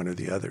choose one or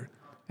the other.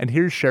 And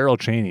here's Cheryl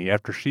Cheney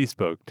after she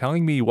spoke,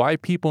 telling me why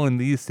people in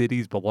these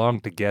cities belong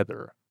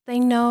together. They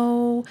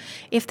know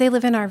if they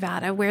live in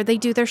Arvada, where they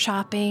do their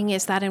shopping.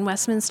 Is that in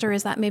Westminster?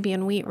 Is that maybe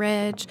in Wheat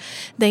Ridge?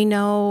 They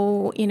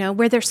know,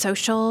 where their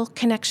social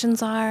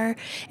connections are.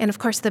 And of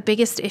course, the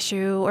biggest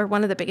issue, or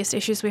one of the biggest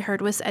issues we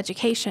heard, was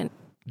education.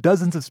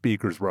 Dozens of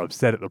speakers were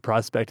upset at the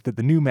prospect that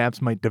the new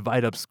maps might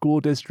divide up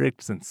school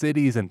districts and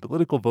cities and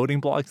political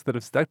voting blocks that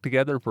have stuck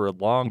together for a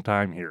long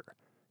time here.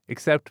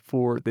 Except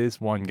for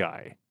this one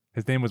guy.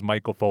 His name was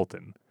Michael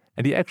Fulton,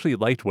 and he actually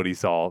liked what he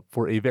saw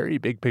for a very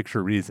big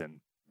picture reason.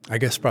 I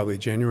guess probably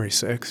January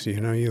 6th,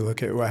 you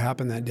look at what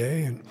happened that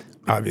day, and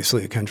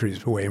obviously the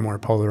country's way more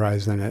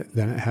polarized than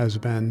it has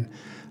been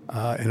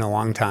in a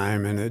long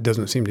time, and it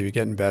doesn't seem to be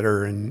getting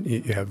better, and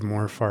you have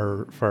more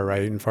far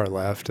right and far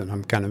left, and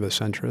I'm kind of a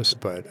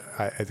centrist, but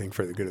I think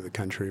for the good of the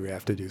country, we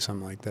have to do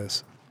something like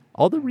this.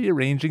 All the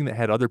rearranging that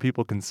had other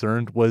people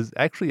concerned was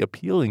actually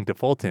appealing to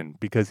Fulton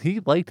because he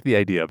liked the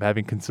idea of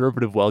having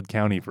conservative Weld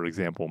County, for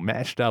example,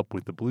 mashed up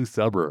with the blue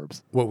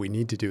suburbs. What we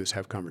need to do is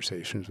have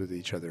conversations with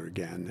each other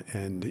again.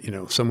 And,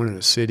 someone in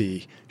a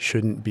city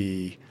shouldn't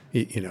be,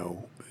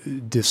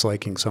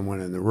 disliking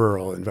someone in the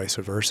rural and vice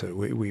versa.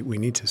 We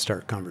need to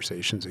start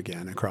conversations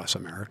again across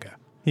America.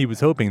 He was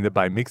hoping that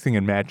by mixing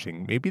and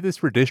matching, maybe this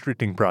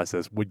redistricting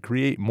process would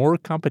create more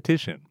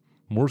competition.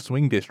 More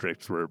swing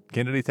districts where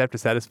candidates have to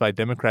satisfy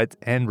Democrats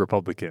and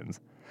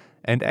Republicans.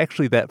 And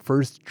actually that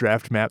first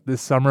draft map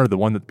this summer, the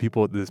one that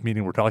people at this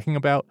meeting were talking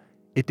about,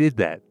 it did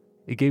that.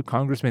 It gave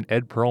Congressman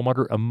Ed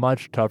Perlmutter a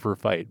much tougher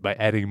fight by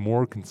adding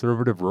more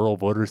conservative rural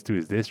voters to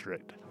his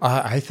district.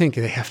 I think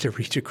they have to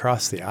reach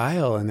across the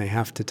aisle and they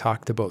have to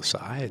talk to both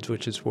sides,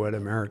 which is what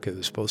America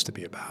is supposed to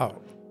be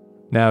about.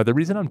 Now, the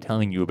reason I'm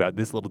telling you about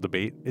this little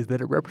debate is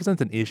that it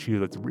represents an issue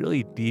that's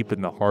really deep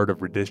in the heart of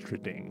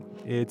redistricting.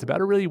 It's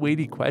about a really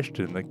weighty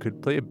question that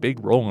could play a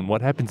big role in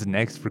what happens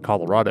next for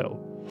Colorado.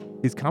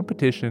 Is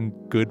competition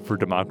good for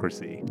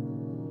democracy?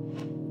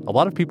 A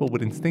lot of people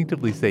would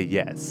instinctively say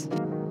yes.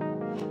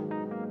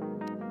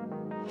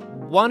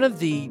 One of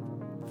the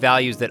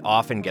values that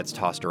often gets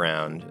tossed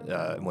around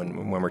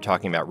when we're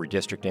talking about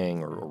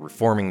redistricting or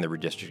reforming the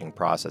redistricting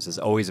process is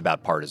always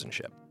about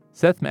partisanship.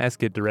 Seth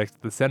Maskett directs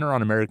the Center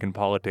on American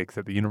Politics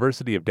at the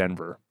University of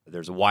Denver.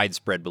 There's a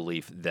widespread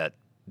belief that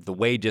the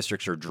way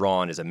districts are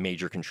drawn is a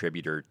major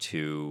contributor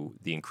to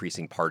the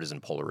increasing partisan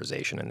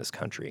polarization in this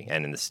country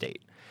and in the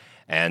state.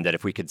 And that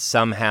if we could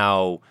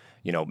somehow,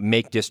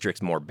 make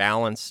districts more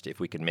balanced, if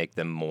we could make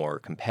them more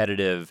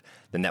competitive,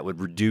 then that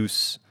would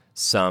reduce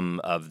some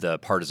of the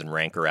partisan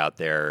rancor out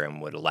there and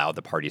would allow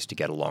the parties to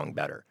get along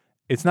better.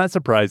 It's not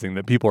surprising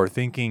that people are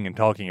thinking and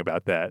talking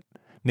about that.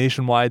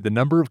 Nationwide, the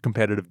number of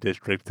competitive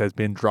districts has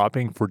been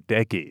dropping for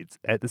decades,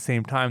 at the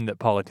same time that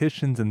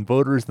politicians and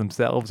voters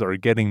themselves are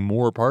getting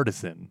more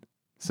partisan.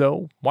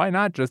 So why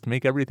not just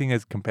make everything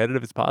as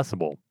competitive as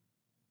possible?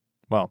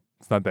 Well,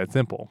 it's not that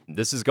simple.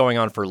 This is going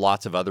on for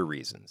lots of other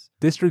reasons.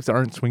 Districts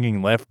aren't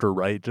swinging left or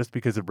right just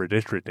because of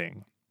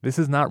redistricting. This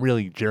is not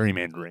really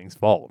gerrymandering's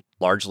fault.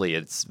 Largely,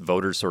 it's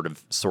voters sort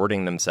of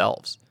sorting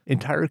themselves.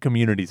 Entire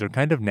communities are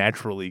kind of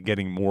naturally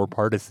getting more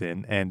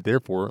partisan and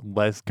therefore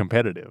less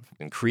competitive.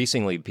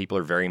 Increasingly, people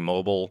are very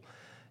mobile.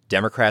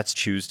 Democrats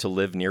choose to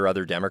live near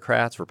other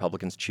Democrats.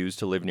 Republicans choose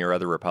to live near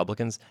other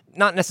Republicans.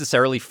 Not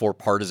necessarily for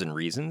partisan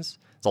reasons.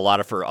 It's a lot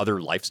of for other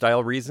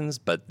lifestyle reasons,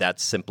 but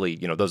that's simply,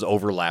 those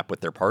overlap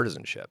with their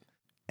partisanship.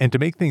 And to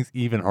make things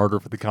even harder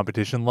for the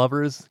competition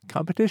lovers,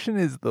 competition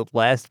is the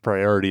last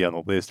priority on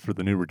the list for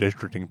the new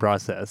redistricting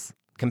process.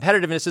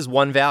 Competitiveness is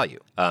one value,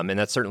 and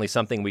that's certainly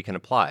something we can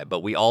apply.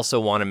 But we also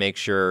want to make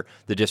sure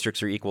the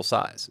districts are equal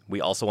size.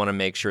 We also want to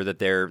make sure that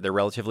they're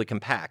relatively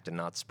compact and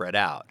not spread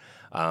out.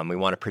 We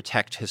want to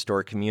protect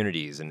historic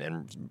communities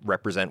and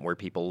represent where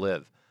people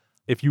live.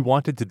 If you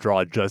wanted to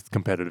draw just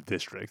competitive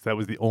districts, that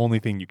was the only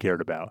thing you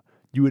cared about,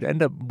 you would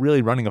end up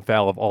really running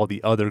afoul of all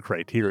the other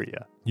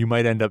criteria. You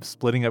might end up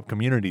splitting up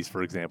communities,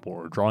 for example,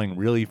 or drawing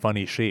really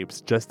funny shapes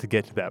just to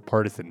get to that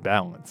partisan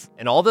balance.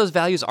 And all those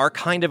values are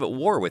kind of at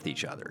war with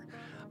each other.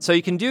 So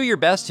you can do your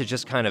best to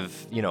just kind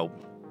of,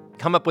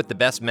 come up with the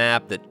best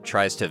map that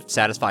tries to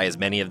satisfy as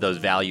many of those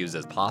values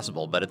as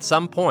possible. But at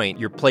some point,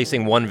 you're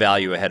placing one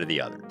value ahead of the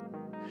other.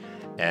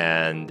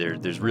 And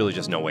there's really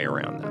just no way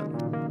around that.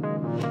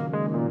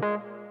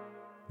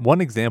 One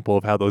example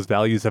of how those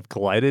values have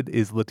collided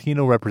is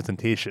Latino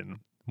representation.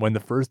 When the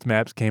first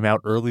maps came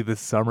out early this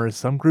summer,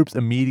 some groups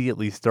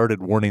immediately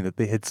started warning that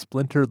they had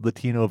splintered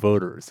Latino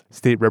voters.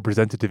 State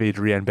Representative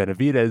Adrienne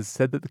Benavidez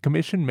said that the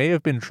commission may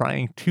have been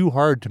trying too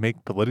hard to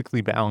make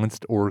politically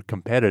balanced or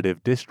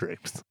competitive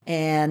districts.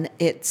 And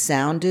it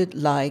sounded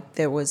like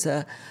there was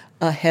a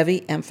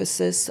heavy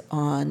emphasis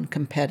on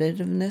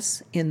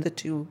competitiveness in the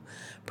two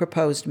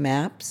proposed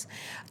maps.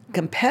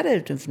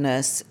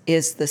 Competitiveness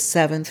is the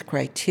seventh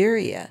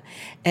criteria,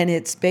 and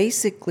it's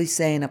basically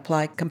saying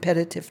apply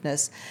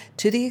competitiveness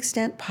to the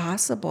extent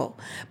possible,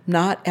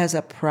 not as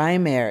a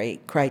primary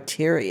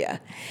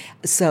criteria.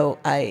 So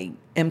I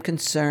am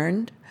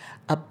concerned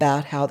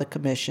about how the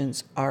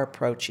commissions are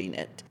approaching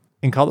it.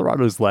 In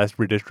Colorado's last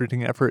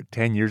redistricting effort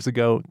 10 years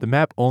ago, the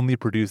map only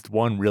produced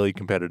one really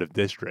competitive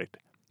district.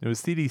 It was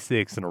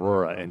CD6 in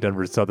Aurora in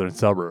Denver's southern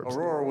suburbs.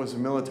 Aurora was a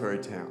military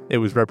town. It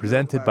was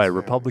represented by a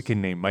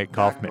Republican named Mike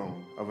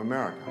Kaufman. Of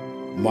America.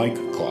 Mike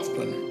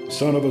Kaufman,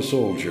 son of a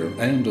soldier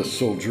and a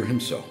soldier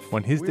himself.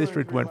 When his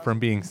district went from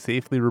being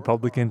safely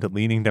Republican to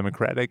leaning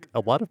Democratic, a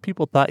lot of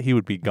people thought he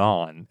would be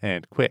gone,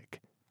 and quick.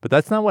 But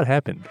that's not what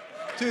happened.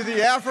 To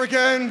the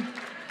African,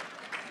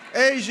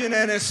 Asian,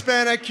 and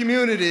Hispanic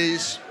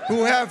communities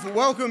who have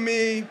welcomed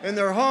me in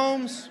their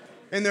homes,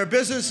 in their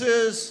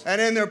businesses, and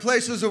in their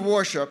places of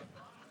worship,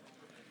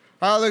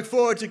 I look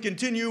forward to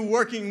continue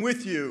working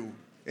with you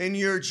in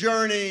your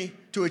journey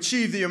to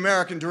achieve the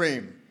American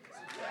dream.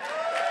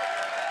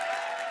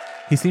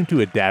 He seemed to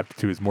adapt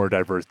to his more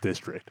diverse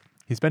district.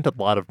 He spent a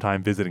lot of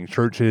time visiting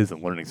churches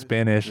and learning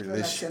Spanish. He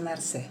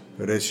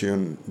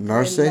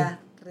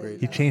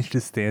changed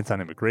his stance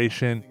on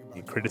immigration.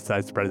 He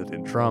criticized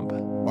President Trump.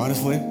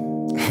 Honestly,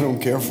 I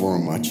don't care for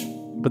him much.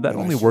 But that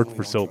only worked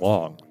for so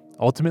long.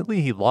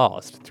 Ultimately, he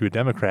lost to a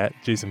Democrat,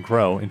 Jason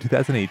Crow, in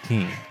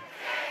 2018.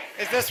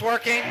 Is this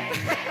working?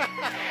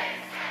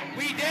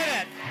 We did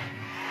it!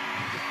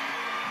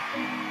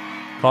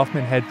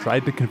 Kaufman had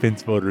tried to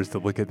convince voters to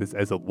look at this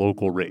as a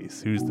local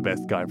race, who's the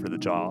best guy for the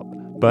job.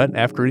 But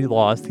after he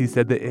lost, he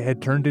said that it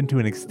had turned into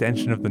an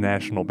extension of the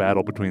national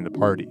battle between the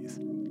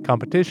parties.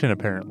 Competition,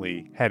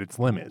 apparently, had its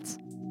limits.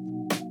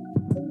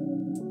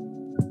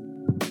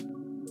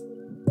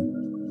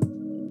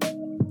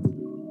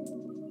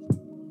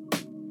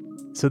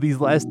 So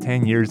these last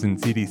 10 years in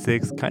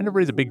CD6 kind of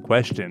raise a big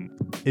question.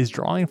 Is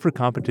drawing for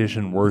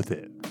competition worth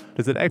it?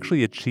 Does it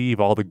actually achieve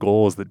all the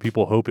goals that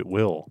people hope it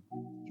will?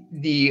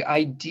 The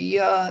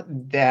idea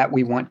that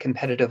we want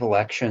competitive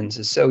elections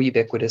is so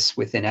ubiquitous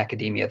within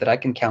academia that I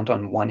can count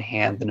on one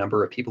hand the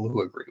number of people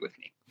who agree with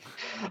me.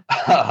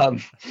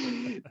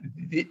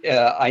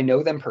 I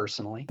know them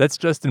personally. That's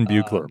Justin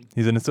Buechler.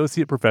 He's an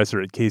associate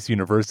professor at Case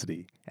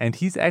University, and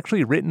he's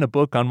actually written a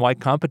book on why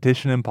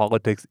competition in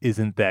politics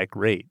isn't that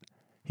great.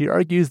 He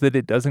argues that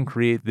it doesn't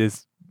create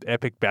this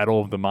epic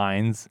battle of the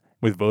minds,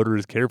 with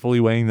voters carefully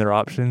weighing their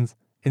options.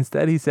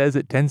 Instead, he says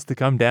it tends to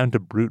come down to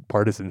brute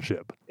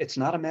partisanship. It's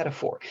not a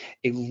metaphor.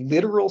 A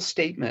literal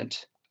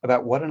statement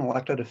about what an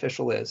elected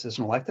official is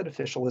an elected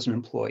official is an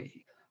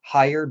employee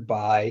hired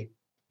by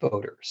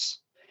voters.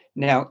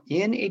 Now,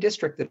 in a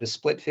district that is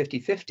split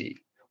 50-50,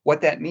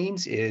 what that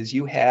means is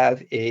you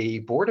have a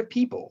board of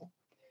people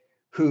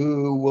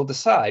who will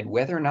decide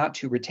whether or not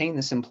to retain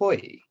this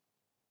employee,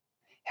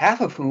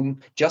 half of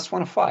whom just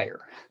want to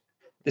fire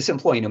this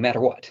employee no matter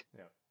what.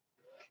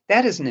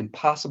 That is an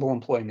impossible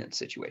employment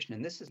situation.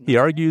 And this is He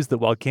argues that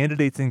while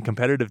candidates in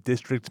competitive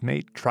districts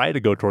may try to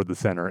go toward the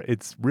center,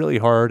 it's really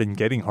hard and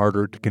getting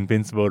harder to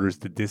convince voters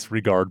to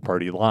disregard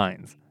party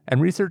lines.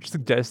 And research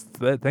suggests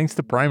that thanks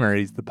to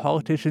primaries, the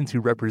politicians who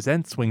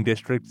represent swing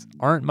districts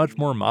aren't much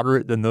more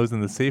moderate than those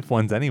in the safe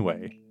ones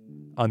anyway.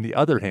 On the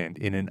other hand,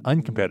 in an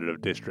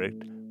uncompetitive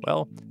district,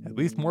 well, at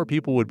least more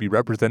people would be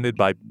represented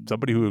by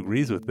somebody who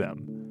agrees with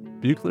them.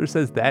 Buechler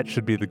says that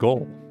should be the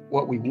goal.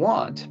 What we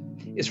want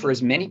is for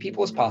as many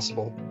people as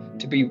possible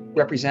to be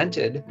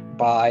represented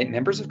by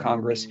members of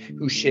Congress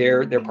who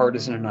share their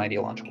partisan and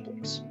ideological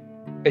beliefs.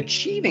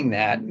 Achieving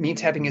that means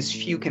having as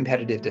few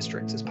competitive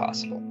districts as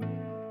possible.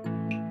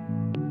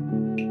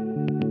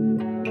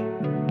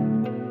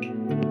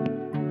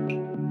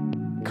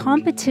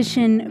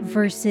 Competition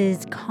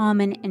versus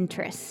common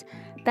interests.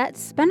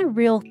 That's been a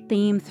real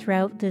theme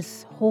throughout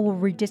this whole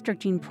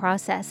redistricting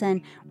process,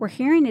 and we're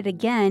hearing it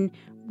again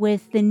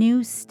with the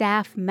new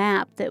staff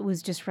map that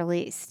was just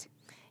released.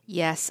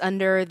 Yes,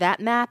 under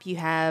that map, you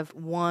have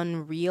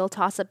one real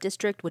toss-up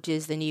district, which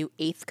is the new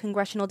 8th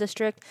Congressional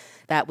District.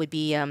 That would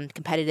be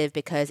competitive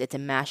because it's a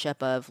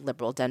mashup of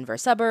liberal Denver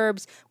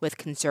suburbs with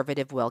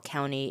conservative Will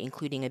County,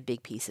 including a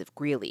big piece of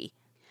Greeley.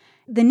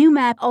 The new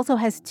map also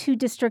has 2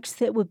 districts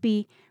that would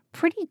be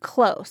pretty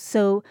close,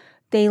 so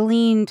they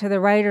lean to the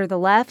right or the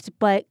left,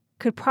 but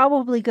could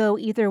probably go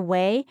either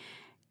way,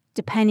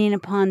 depending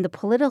upon the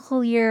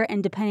political year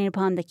and depending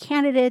upon the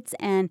candidates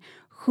and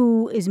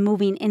who is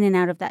moving in and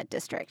out of that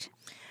district.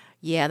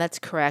 Yeah, that's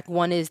correct.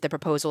 One is the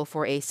proposal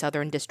for a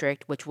southern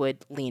district, which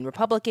would lean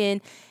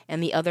Republican,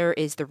 and the other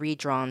is the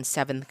redrawn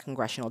 7th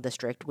Congressional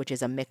District, which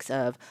is a mix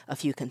of a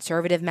few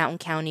conservative mountain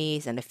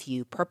counties and a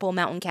few purple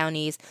mountain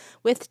counties,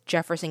 with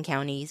Jefferson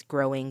counties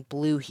growing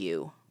blue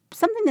hue.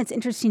 Something that's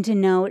interesting to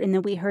note, and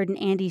that we heard in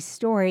Andy's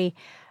story,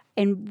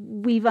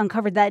 and we've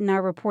uncovered that in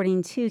our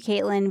reporting too,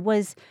 Caitlin,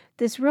 was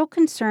this real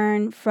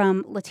concern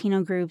from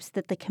Latino groups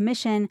that the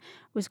commission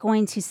was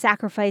going to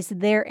sacrifice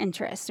their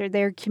interests or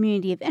their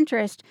community of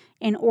interest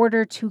in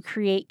order to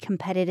create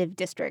competitive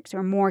districts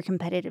or more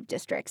competitive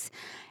districts.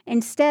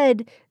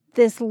 Instead,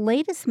 this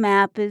latest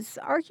map is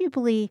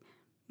arguably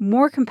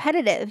more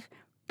competitive,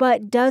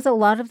 but does a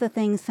lot of the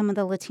things some of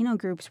the Latino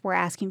groups were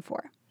asking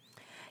for.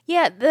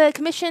 Yeah, the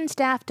commission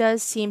staff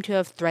does seem to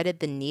have threaded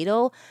the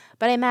needle,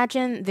 but I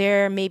imagine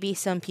there may be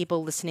some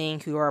people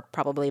listening who are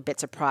probably a bit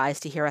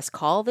surprised to hear us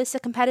call this a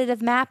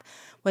competitive map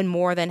when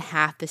more than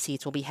half the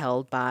seats will be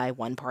held by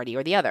one party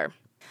or the other.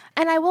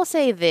 And I will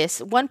say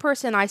this, one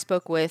person I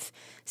spoke with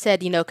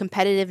said,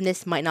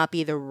 competitiveness might not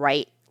be the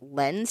right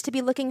lens to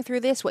be looking through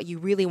this. What you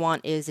really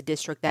want is a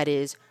district that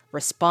is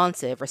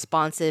responsive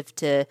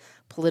to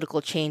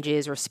political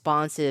changes,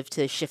 responsive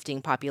to shifting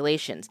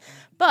populations.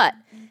 But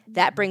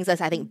that brings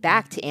us, I think,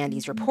 back to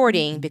Andy's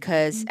reporting,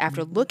 because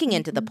after looking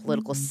into the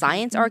political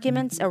science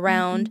arguments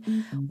around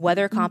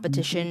whether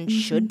competition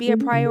should be a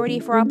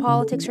priority for our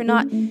politics or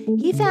not,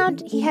 he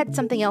found he had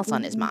something else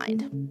on his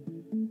mind.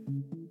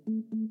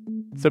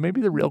 So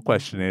maybe the real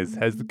question is,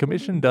 has the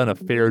commission done a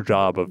fair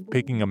job of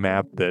picking a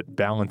map that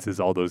balances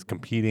all those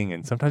competing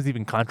and sometimes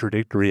even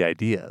contradictory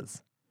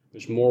ideas?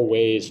 There's more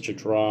ways to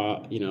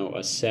draw,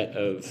 a set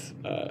of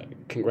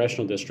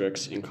congressional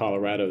districts in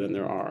Colorado than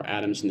there are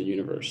atoms in the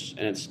universe,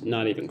 and it's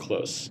not even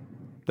close.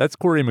 That's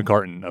Corey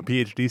McCartan, a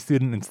PhD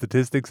student in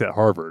statistics at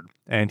Harvard,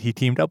 and he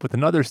teamed up with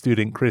another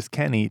student, Chris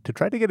Kenny, to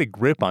try to get a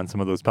grip on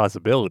some of those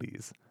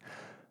possibilities.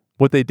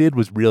 What they did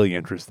was really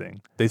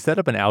interesting. They set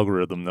up an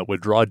algorithm that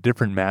would draw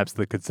different maps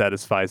that could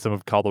satisfy some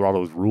of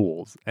Colorado's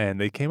rules, and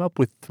they came up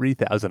with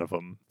 3,000 of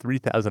them,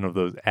 3,000 of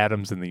those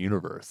atoms in the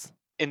universe.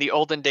 In the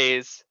olden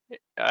days,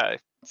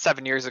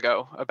 7 years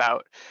ago,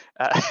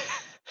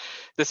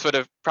 this would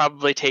have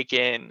probably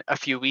taken a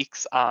few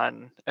weeks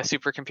on a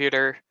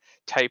supercomputer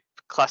type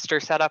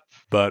cluster setup.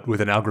 But with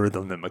an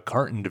algorithm that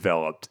McCartan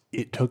developed,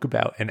 it took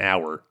about an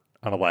hour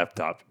on a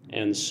laptop.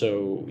 And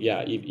so,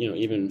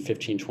 even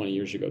 15, 20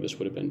 years ago, this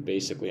would have been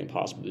basically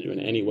impossible to do in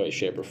any way,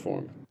 shape, or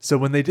form. So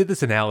when they did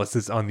this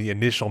analysis on the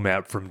initial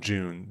map from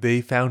June,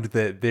 they found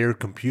that their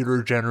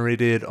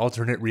computer-generated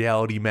alternate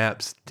reality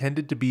maps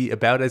tended to be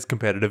about as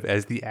competitive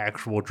as the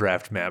actual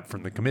draft map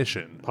from the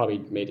commission. Probably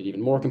made it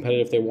even more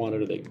competitive if they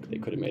wanted, or they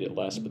could have made it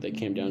less, but they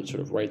came down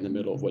sort of right in the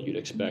middle of what you'd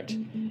expect,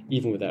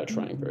 even without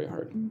trying very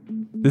hard.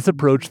 This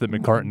approach that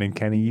McCartan and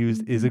Kenny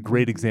used is a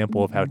great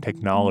example of how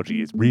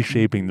technology is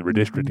reshaping the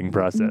redistricting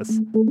process.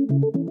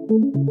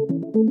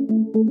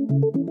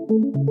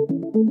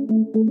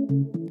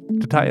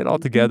 To tie it all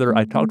together,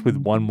 I talked with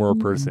one more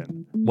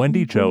person.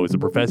 Wendy Cho is a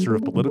professor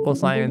of political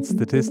science,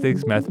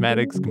 statistics,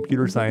 mathematics,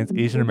 computer science,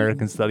 Asian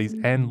American studies,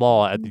 and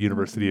law at the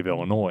University of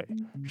Illinois.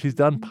 She's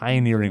done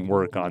pioneering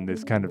work on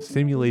this kind of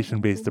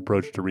simulation-based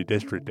approach to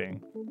redistricting.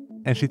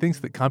 And she thinks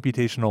that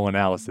computational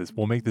analysis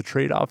will make the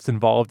trade-offs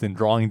involved in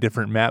drawing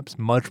different maps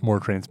much more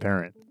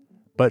transparent.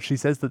 But she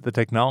says that the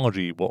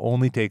technology will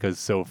only take us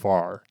so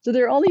far. So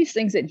there are all these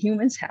things that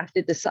humans have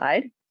to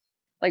decide.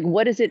 Like,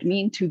 what does it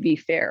mean to be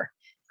fair?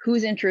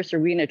 Whose interests are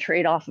we going to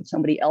trade off of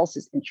somebody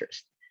else's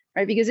interest,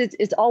 right? Because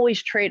it's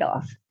always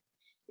trade-off.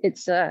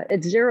 It's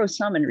zero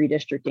sum in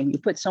redistricting. You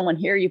put someone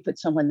here, you put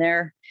someone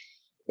there.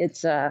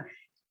 It's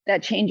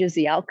that changes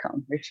the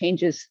outcome. It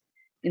changes,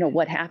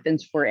 what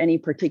happens for any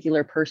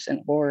particular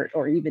person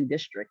or even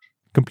district.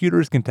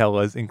 Computers can tell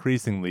us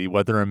increasingly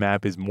whether a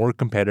map is more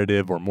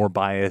competitive or more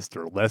biased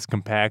or less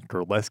compact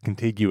or less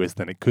contiguous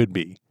than it could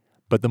be.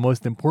 But the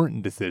most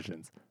important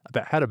decisions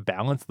about how to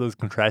balance those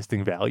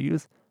contrasting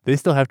values, they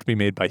still have to be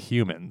made by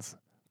humans.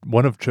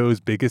 One of Cho's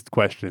biggest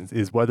questions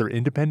is whether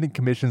independent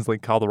commissions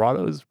like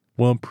Colorado's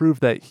will improve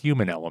that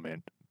human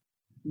element.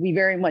 We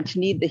very much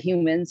need the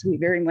humans. We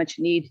very much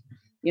need,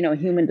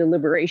 human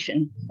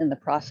deliberation in the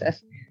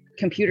process.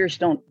 Computers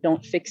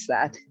don't fix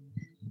that.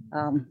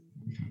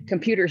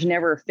 Computers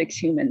never fix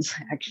humans,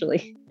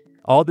 actually.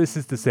 All this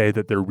is to say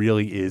that there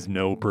really is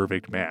no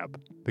perfect map.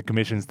 The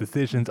Commission's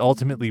decisions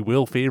ultimately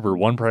will favor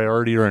one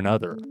priority or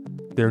another.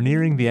 They're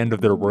nearing the end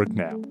of their work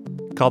now.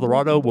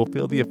 Colorado will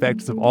feel the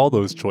effects of all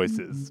those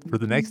choices for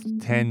the next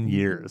 10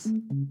 years.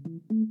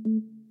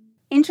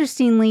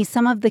 Interestingly,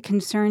 some of the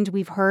concerns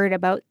we've heard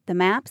about the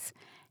maps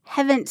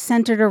haven't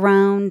centered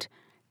around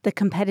the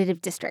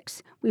competitive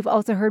districts. We've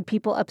also heard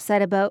people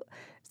upset about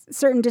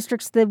certain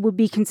districts that would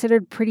be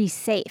considered pretty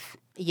safe.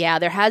 Yeah,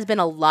 there has been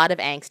a lot of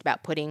angst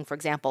about putting, for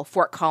example,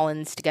 Fort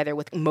Collins together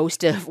with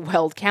most of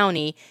Weld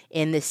County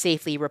in the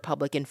safely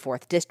Republican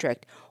 4th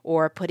District,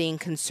 or putting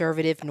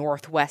conservative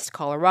Northwest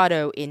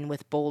Colorado in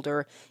with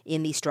Boulder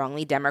in the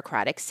strongly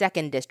Democratic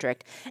 2nd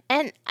District.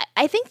 And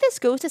I think this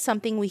goes to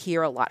something we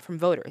hear a lot from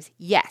voters.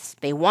 Yes,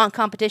 they want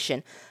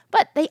competition,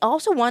 but they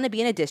also want to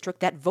be in a district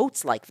that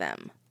votes like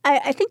them.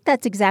 I think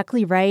that's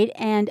exactly right.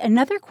 And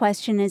another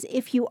question is,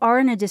 if you are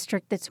in a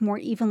district that's more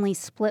evenly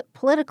split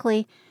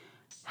politically,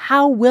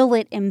 how will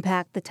it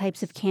impact the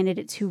types of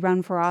candidates who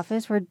run for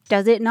office, or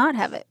does it not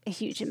have a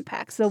huge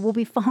impact? So we'll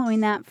be following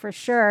that for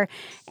sure.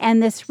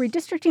 And this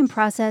redistricting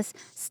process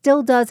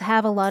still does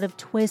have a lot of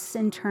twists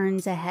and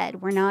turns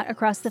ahead. We're not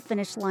across the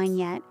finish line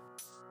yet.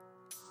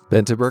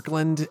 Bente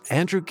Birkeland,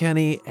 Andrew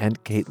Kenney,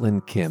 and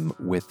Caitlin Kim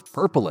with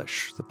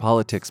Purplish, the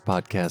politics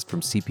podcast from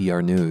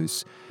CPR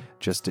News.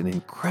 Just an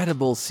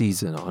incredible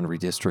season on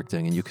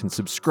redistricting, and you can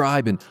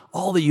subscribe in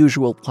all the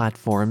usual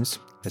platforms,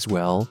 as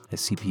well as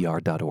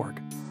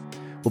CPR.org.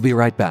 We'll be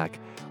right back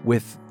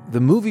with the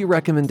movie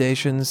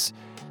recommendations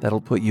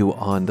that'll put you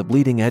on the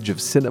bleeding edge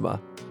of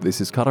cinema. This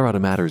is Colorado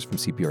Matters from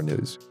CPR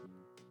News.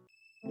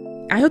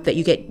 I hope that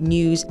you get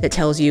news that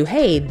tells you,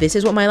 hey, this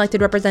is what my elected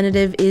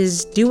representative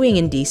is doing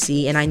in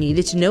DC, and I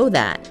needed to know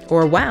that.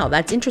 Or, wow,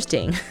 that's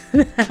interesting.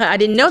 I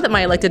didn't know that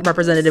my elected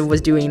representative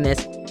was doing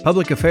this.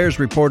 Public affairs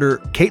reporter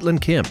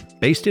Caitlin Kim,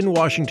 based in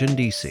Washington,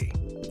 D.C.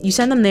 You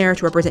send them there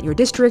to represent your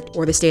district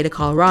or the state of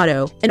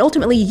Colorado, and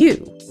ultimately you.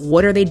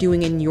 What are they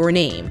doing in your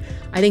name?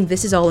 I think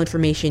this is all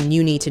information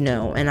you need to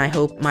know, and I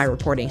hope my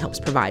reporting helps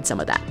provide some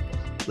of that.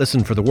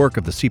 Listen for the work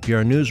of the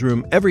CPR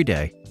Newsroom every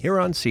day here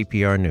on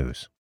CPR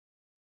News.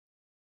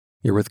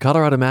 You're with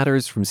Colorado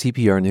Matters from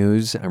CPR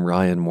News. I'm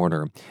Ryan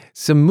Warner.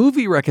 Some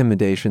movie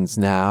recommendations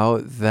now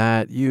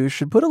that you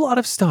should put a lot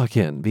of stock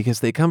in because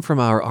they come from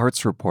our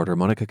arts reporter,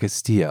 Monica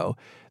Castillo,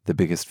 the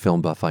biggest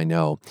film buff I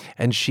know.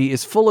 And she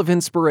is full of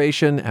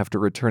inspiration after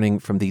returning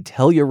from the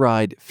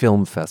Telluride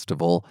Film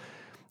Festival.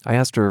 I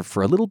asked her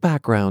for a little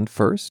background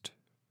first.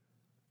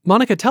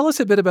 Monica, tell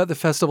us a bit about the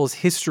festival's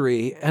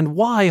history and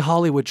why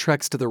Hollywood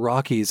treks to the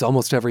Rockies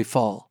almost every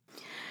fall.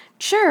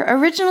 Sure.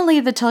 Originally,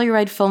 the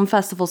Telluride Film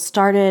Festival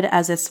started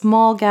as a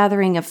small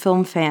gathering of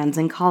film fans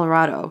in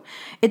Colorado.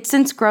 It's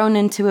since grown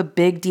into a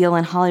big deal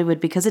in Hollywood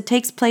because it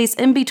takes place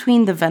in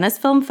between the Venice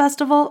Film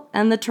Festival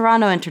and the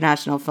Toronto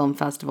International Film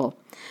Festival.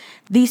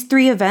 These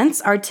three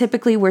events are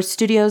typically where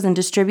studios and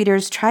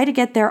distributors try to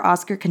get their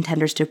Oscar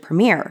contenders to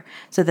premiere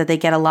so that they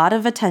get a lot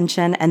of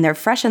attention and they're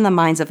fresh in the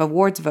minds of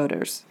awards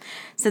voters.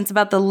 Since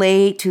about the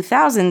late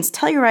 2000s,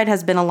 Telluride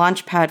has been a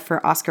launchpad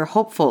for Oscar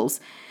hopefuls,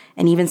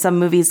 and even some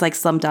movies like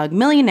Slumdog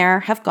Millionaire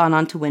have gone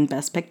on to win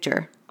Best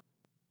Picture.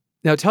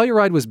 Now,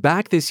 Telluride was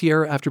back this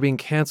year after being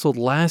canceled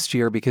last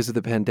year because of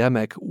the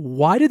pandemic.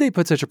 Why did they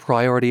put such a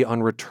priority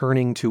on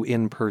returning to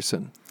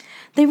in-person?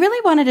 They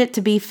really wanted it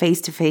to be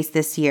face-to-face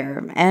this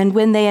year, and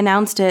when they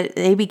announced it,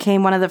 they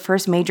became one of the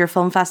first major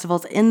film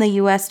festivals in the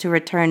U.S. to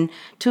return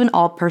to an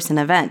all-person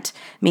event,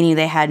 meaning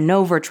they had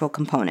no virtual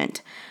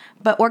component.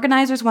 But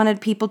organizers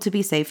wanted people to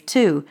be safe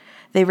too.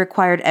 They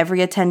required every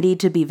attendee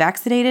to be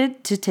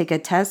vaccinated, to take a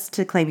test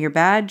to claim your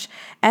badge,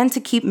 and to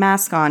keep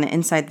masks on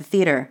inside the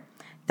theater.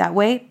 That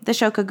way, the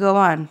show could go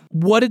on.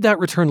 What did that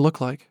return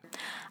look like?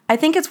 I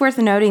think it's worth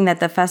noting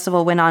that the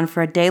festival went on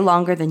for a day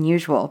longer than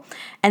usual,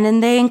 and then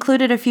they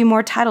included a few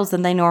more titles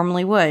than they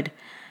normally would.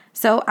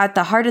 So at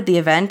the heart of the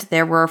event,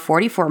 there were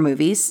 44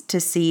 movies to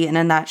see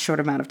in that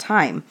short amount of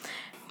time,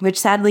 which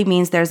sadly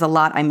means there's a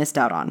lot I missed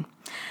out on.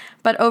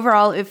 But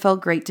overall, it felt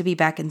great to be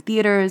back in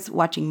theaters,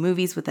 watching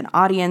movies with an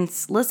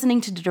audience, listening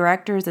to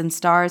directors and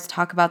stars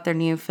talk about their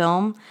new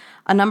film.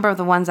 A number of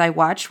the ones I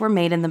watched were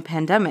made in the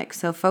pandemic,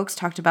 so folks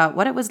talked about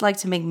what it was like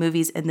to make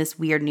movies in this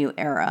weird new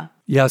era.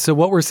 Yeah, so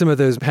what were some of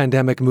those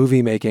pandemic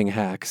movie-making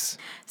hacks?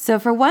 So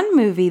for one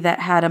movie that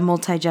had a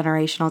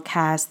multi-generational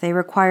cast, they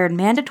required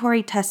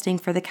mandatory testing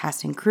for the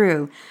cast and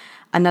crew.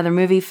 Another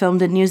movie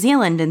filmed in New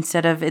Zealand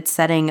instead of its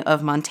setting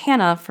of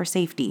Montana for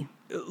safety.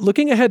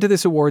 Looking ahead to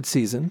this award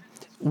season,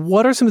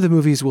 what are some of the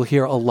movies we'll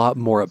hear a lot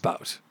more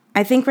about?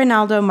 I think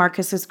Ronaldo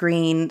Marcus's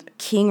Green,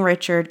 King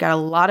Richard got a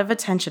lot of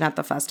attention at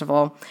the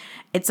festival.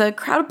 It's a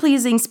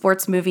crowd-pleasing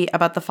sports movie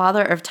about the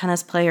father of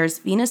tennis players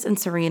Venus and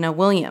Serena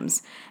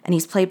Williams, and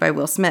he's played by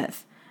Will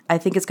Smith. I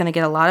think it's going to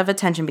get a lot of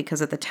attention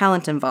because of the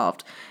talent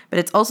involved, but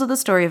it's also the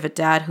story of a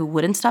dad who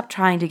wouldn't stop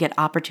trying to get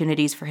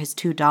opportunities for his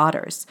 2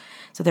 daughters.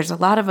 So there's a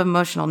lot of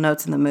emotional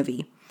notes in the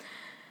movie.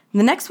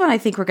 The next one I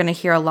think we're going to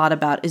hear a lot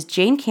about is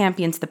Jane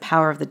Campion's The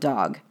Power of the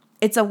Dog.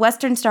 It's a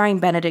Western starring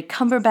Benedict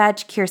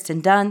Cumberbatch,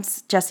 Kirsten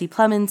Dunst, Jesse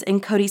Plemons,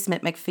 and Cody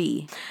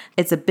Smith-McPhee.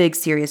 It's a big,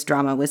 serious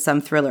drama with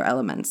some thriller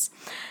elements.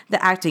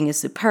 The acting is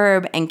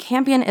superb, and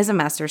Campion is a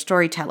master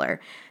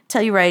storyteller.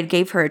 Telluride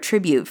gave her a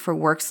tribute for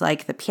works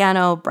like The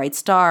Piano, Bright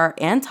Star,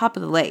 and Top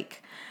of the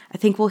Lake. I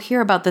think we'll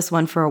hear about this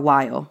one for a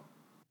while.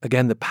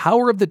 Again, The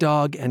Power of the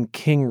Dog and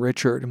King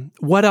Richard.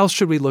 What else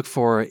should we look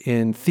for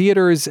in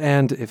theaters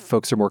and, if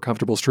folks are more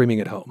comfortable, streaming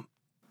at home?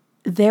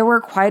 There were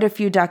quite a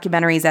few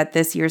documentaries at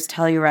this year's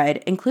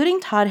Telluride,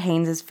 including Todd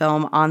Haynes'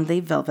 film on the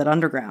Velvet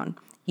Underground.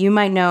 You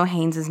might know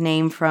Haynes'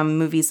 name from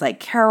movies like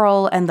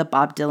Carol and the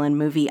Bob Dylan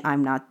movie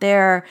I'm Not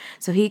There,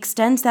 so he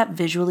extends that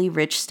visually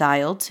rich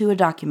style to a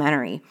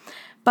documentary.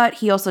 But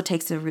he also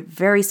takes a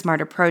very smart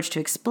approach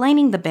to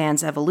explaining the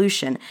band's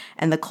evolution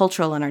and the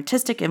cultural and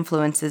artistic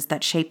influences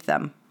that shaped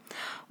them.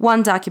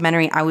 One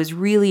documentary I was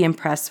really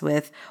impressed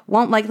with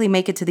won't likely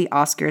make it to the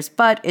Oscars,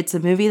 but it's a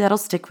movie that'll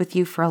stick with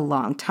you for a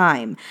long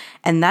time,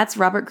 and that's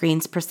Robert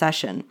Greene's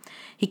Procession.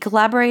 He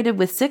collaborated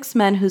with 6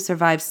 men who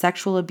survived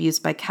sexual abuse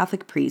by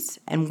Catholic priests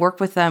and worked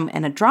with them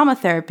and a drama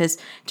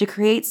therapist to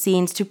create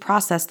scenes to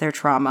process their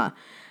trauma.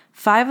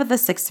 5 of the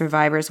 6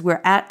 survivors were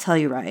at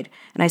Telluride,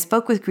 and I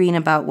spoke with Greene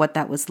about what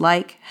that was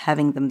like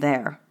having them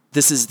there.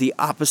 This is the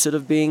opposite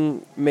of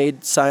being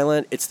made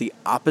silent. It's the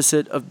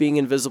opposite of being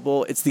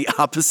invisible. It's the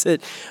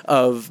opposite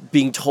of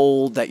being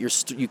told that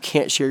you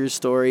can't share your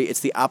story.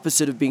 It's the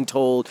opposite of being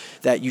told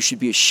that you should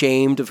be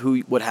ashamed of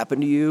what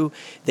happened to you.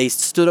 They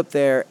stood up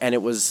there, and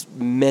it was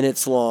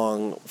minutes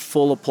long,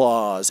 full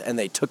applause, and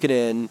they took it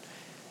in,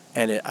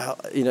 and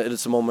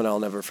it's a moment I'll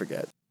never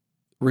forget.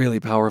 Really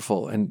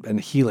powerful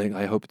and healing,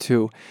 I hope,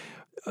 too.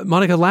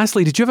 Monica,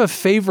 lastly, did you have a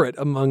favorite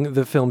among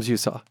the films you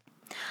saw?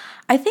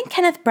 I think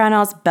Kenneth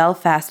Branagh's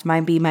Belfast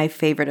might be my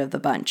favorite of the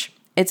bunch.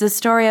 It's a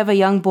story of a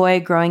young boy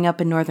growing up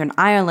in Northern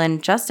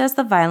Ireland just as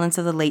the violence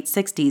of the late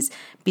 60s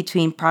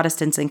between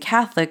Protestants and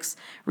Catholics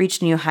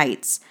reached new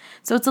heights.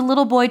 So it's a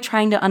little boy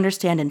trying to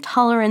understand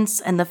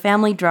intolerance and the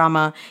family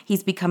drama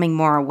he's becoming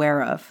more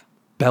aware of.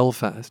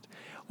 Belfast.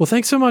 Well,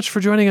 thanks so much for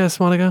joining us,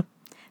 Monica.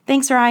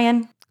 Thanks,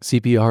 Ryan.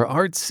 CPR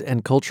arts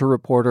and culture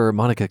reporter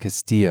Monica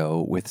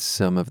Castillo with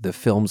some of the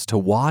films to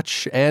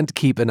watch and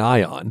keep an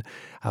eye on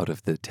out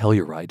of the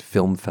Telluride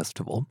Film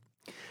Festival.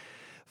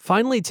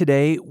 Finally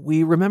today,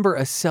 we remember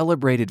a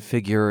celebrated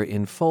figure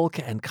in folk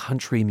and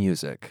country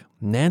music.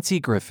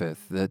 Nanci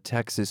Griffith, the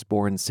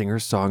Texas-born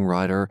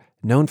singer-songwriter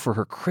known for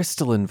her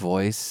crystalline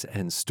voice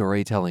and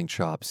storytelling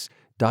chops,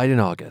 died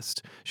in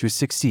August. She was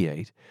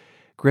 68.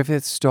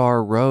 Griffith's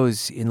star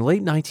rose in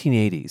late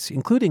 1980s,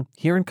 including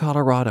here in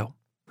Colorado.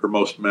 Her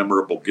most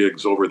memorable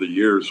gigs over the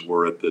years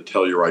were at the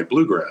Telluride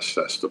Bluegrass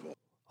Festival.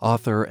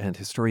 Author and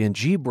historian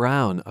G.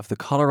 Brown of the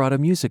Colorado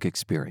Music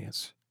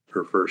Experience.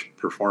 Her first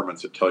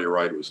performance at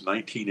Telluride was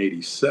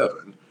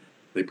 1987.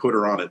 They put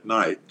her on at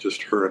night,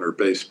 just her and her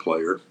bass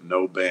player,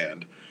 no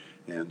band.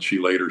 And she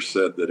later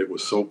said that it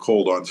was so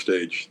cold on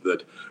stage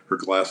that her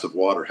glass of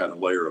water had a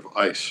layer of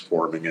ice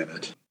forming in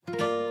it.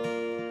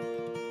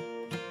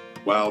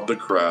 Wowed the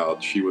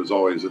crowd. She was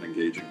always an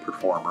engaging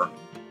performer.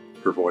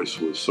 Her voice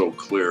was so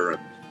clear and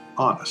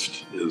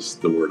honest is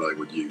the word I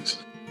would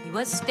use. He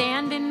was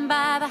standing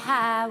by the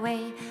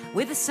highway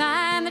with a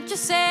sign that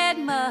just said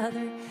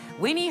mother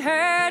when he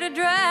heard a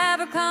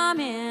driver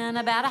coming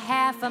about a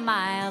half a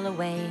mile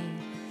away.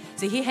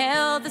 So he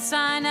held the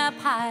sign up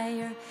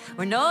higher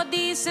where no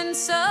decent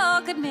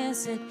soul could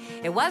miss it.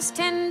 It was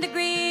 10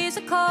 degrees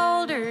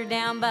colder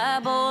down by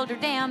Boulder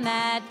Dam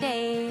that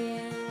day.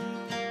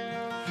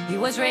 He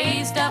was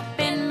raised up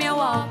in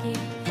Milwaukee,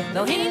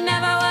 though he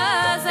never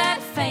was that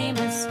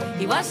famous.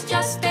 He was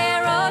just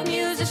their old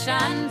musician.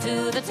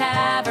 To the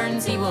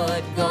taverns he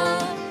would go,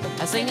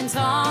 singing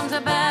songs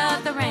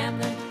about the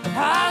rambling,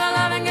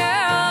 Harlem-loving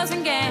girls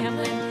and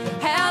gambling.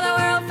 How the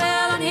world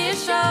fell on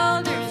his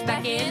shoulders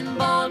back in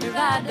Boulder,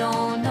 I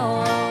don't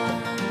know.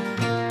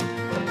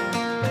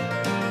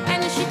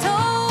 And she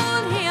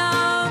told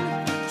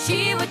him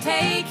she would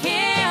take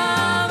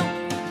him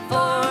for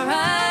a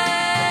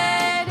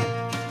ride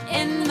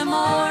in the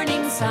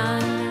morning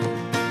sun.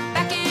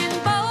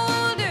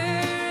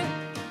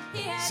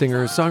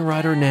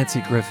 Singer-songwriter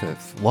Nanci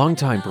Griffith,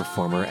 longtime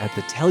performer at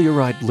the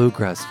Telluride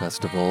Bluegrass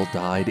Festival,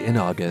 died in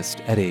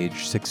August at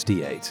age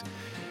 68.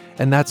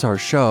 And that's our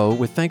show,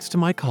 with thanks to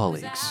my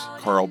colleagues.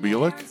 Carl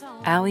Bielik,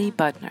 Allie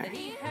Budner,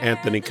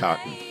 Anthony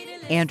Cotton,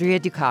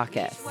 Andrea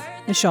Dukakis,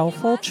 Michelle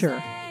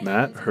Fulcher,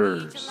 Matt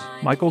Hers,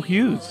 Michael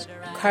Hughes,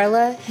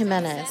 Carla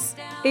Jimenez,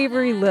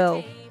 Avery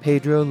Lill,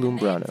 Pedro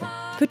Lumbrano,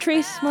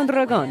 Patrice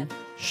Mondragon,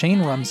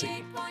 Shane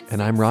Rumsey.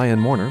 And I'm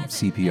Ryan Warner,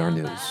 CPR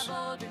News.